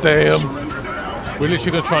 Oh, damn. We're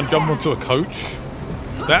literally going to try and jump onto a coach.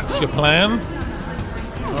 That's your plan?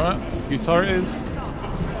 Alright, Utah it is.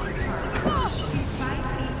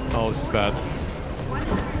 Oh, this is bad.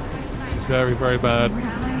 This is very, very bad.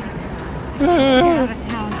 Get out of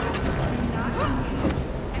town.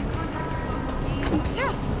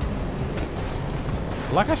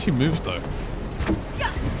 I like how she moves though.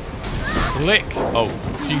 Slick. Oh,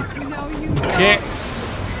 gee. Get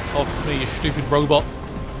off me, you stupid robot.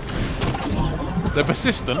 They're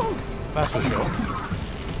persistent. That's for sure.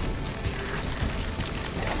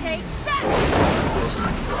 Take that!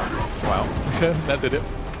 Wow. That did it.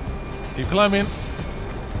 Keep climbing.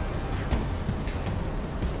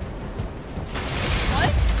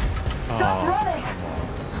 Oh, come on.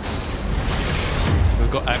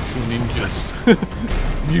 We've got actual ninjas.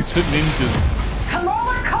 Mutant ninjas.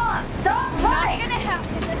 Kamala Khan, stop running! Not gonna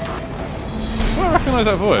happen. I swear I recognise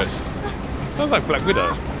that voice. Sounds like Black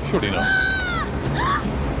Widow. Surely not.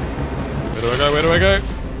 Where do I go? Where do I go?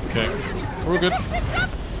 Okay. We're all good.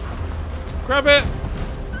 Grab it!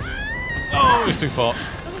 Oh, it's too far.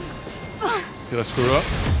 Did I screw up?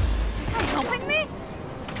 Are you helping me?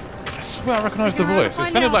 I swear I recognised the voice. It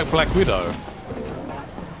sounded like Black Widow.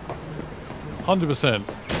 100%.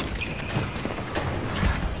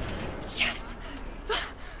 Yes.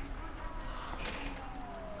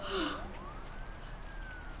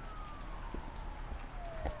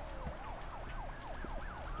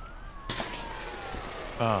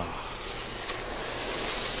 Ah.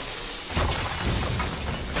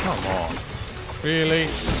 Come on. Really?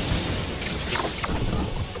 Guess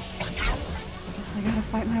I gotta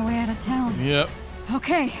fight my way out of town. Yep.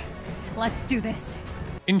 Okay, let's do this.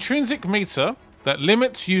 Intrinsic meter that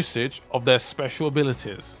limits usage of their special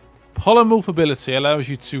abilities. Polymorph ability allows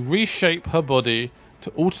you to reshape her body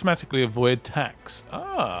to automatically avoid attacks.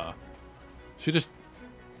 Ah. She just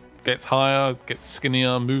gets higher, gets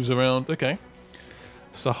skinnier, moves around. Okay.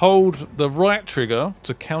 So hold the right trigger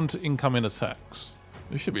to counter incoming attacks.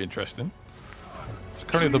 This should be interesting. So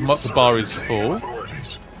currently the bar is full.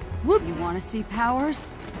 Whoop. You want to see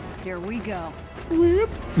powers? Here we go. Whoop.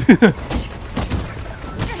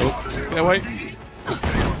 Oh, get away.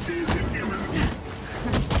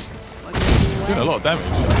 Doing a lot of damage.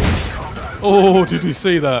 Oh, did you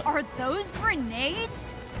see that? Are those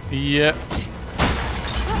grenades? Yep.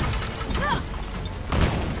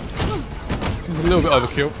 Seems a little bit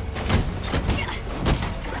overkill.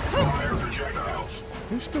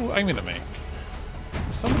 Who's still aiming at me?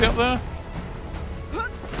 Is somebody up there?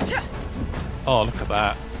 Oh, look at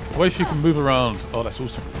that. The way she can move around. Oh, that's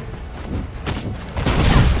awesome.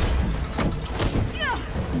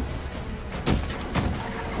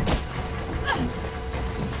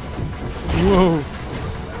 Whoa.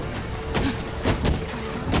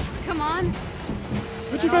 Come on.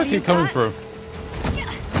 Where'd you guys keep coming from?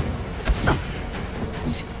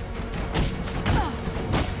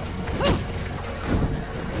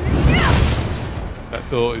 That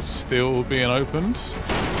door is still being opened.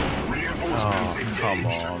 Oh, come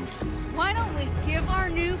on. Why don't we give our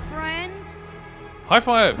new friends High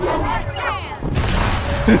five! a hand?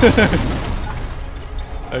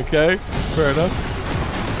 Okay, fair enough.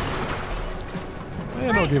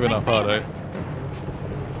 They're not giving up, are they?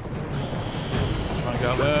 Try and get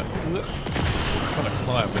out there. I'm trying to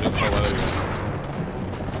climb, but didn't know where they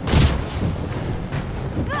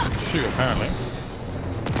were. Shoot, apparently.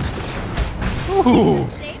 Ooh!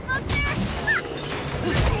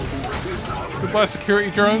 Goodbye, security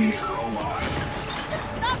drones. Stop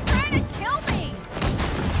trying to kill me!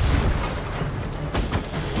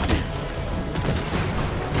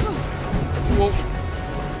 Whoa.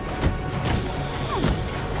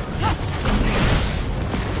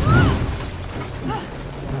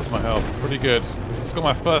 That's my health. Pretty good. Just got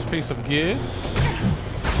my first piece of gear.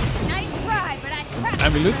 Nice try, but I trapped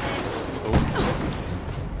Ambulance. Oh.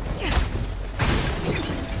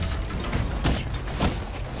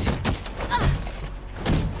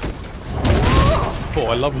 Oh,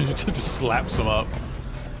 I love when you just slaps them up.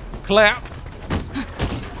 Clap.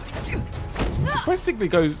 Basically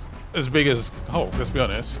goes as big as Hulk, let's be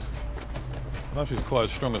honest. I don't know if she's quite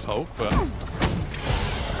as strong as Hulk, but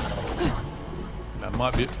that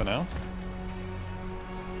might be it for now.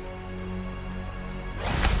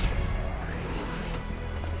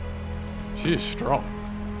 She is strong.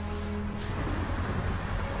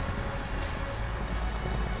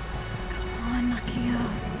 Come on, Nakia.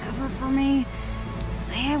 Cover for me.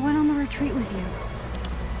 Say I went on the retreat with you.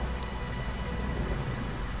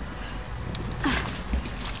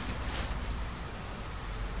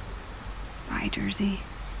 Bye, Jersey.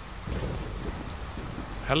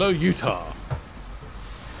 Hello, Utah.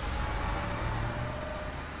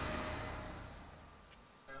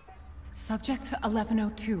 Subject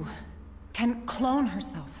 1102 can clone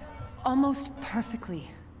herself almost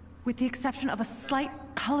perfectly, with the exception of a slight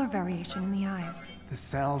color variation in the eyes. The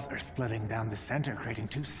cells are splitting down the center, creating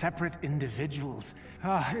two separate individuals.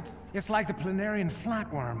 It's like the planarian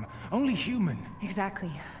flatworm, only human.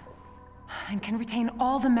 Exactly. And can retain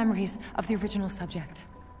all the memories of the original subject.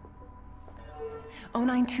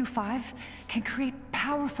 0925 can create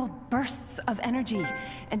powerful bursts of energy,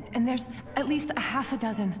 and there's at least a half a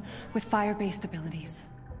dozen with fire-based abilities.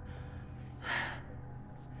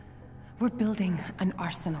 We're building an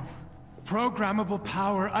arsenal. Programmable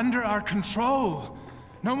power under our control.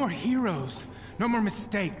 No more heroes, no more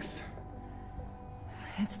mistakes.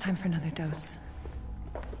 It's time for another dose.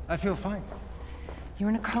 I feel fine. You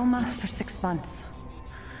were in a coma for 6 months.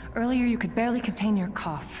 Earlier, you could barely contain your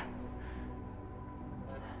cough.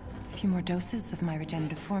 A few more doses of my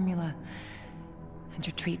regenerative formula, and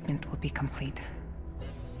your treatment will be complete.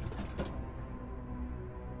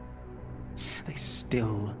 They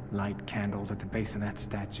still light candles at the base of that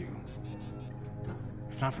statue.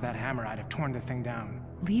 If not for that hammer, I'd have torn the thing down.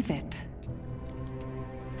 Leave it.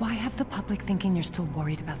 Why have the public thinking you're still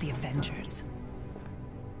worried about the Avengers?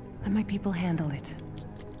 Let my people handle it.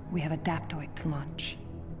 We have Adaptoid to launch.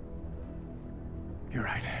 You're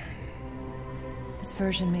right. This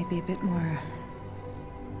version may be a bit more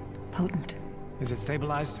potent. Is it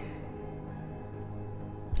stabilized?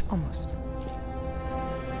 Almost.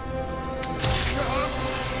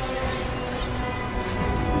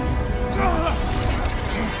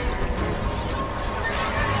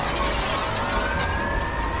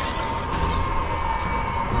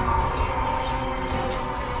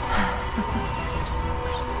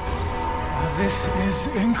 This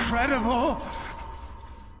is incredible!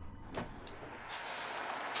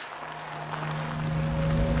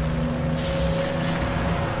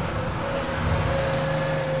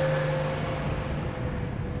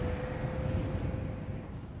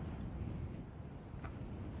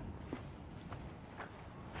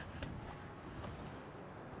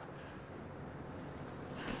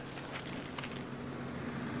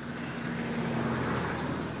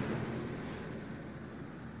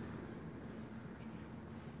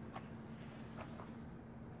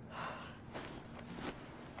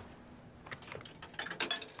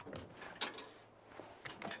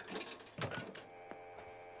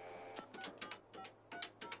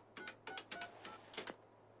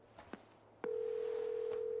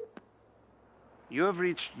 You have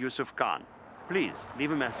reached Yusuf Khan. Please,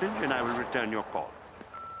 leave a message and I will return your call.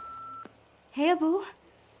 Hey, Abu.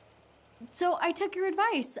 So I took your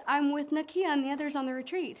advice. I'm with Nakia and the others on the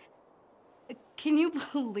retreat. Can you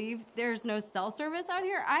believe there's no cell service out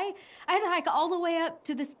here? I had to hike all the way up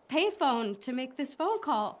to this payphone to make this phone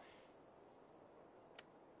call.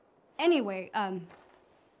 Anyway,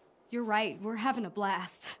 you're right. We're having a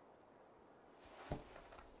blast.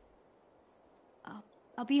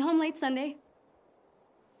 I'll be home late Sunday.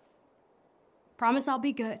 Promise I'll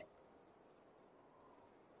be good.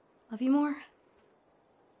 Love you more.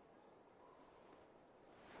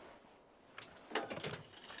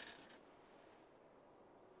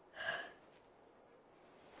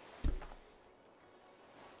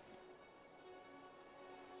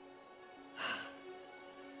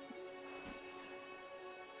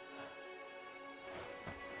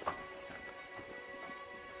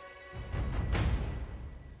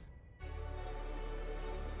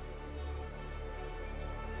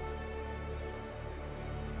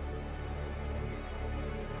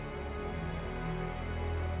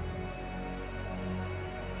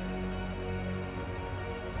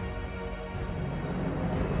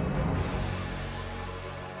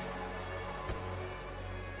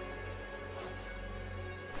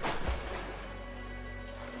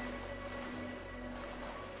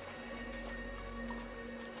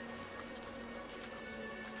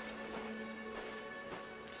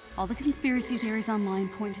 All the conspiracy theories online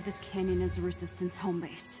point to this canyon as the Resistance home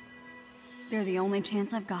base. They're the only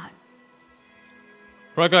chance I've got.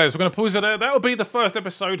 Right, guys, we're going to pause it there. That'll be the first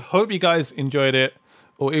episode. Hope you guys enjoyed it.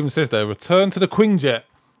 Or even says there, return to the Quinjet.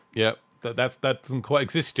 Yep, that doesn't quite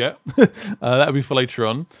exist yet. That'll be for later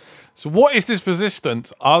on. So what is this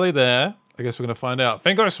Resistance? Are they there? I guess we're going to find out.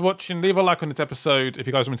 Thank you guys for watching. Leave a like on this episode if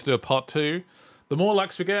you guys want me to do a part 2. The more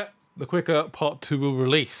likes we get, the quicker part 2 will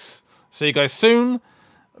release. See you guys soon.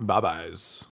 Bye-byes.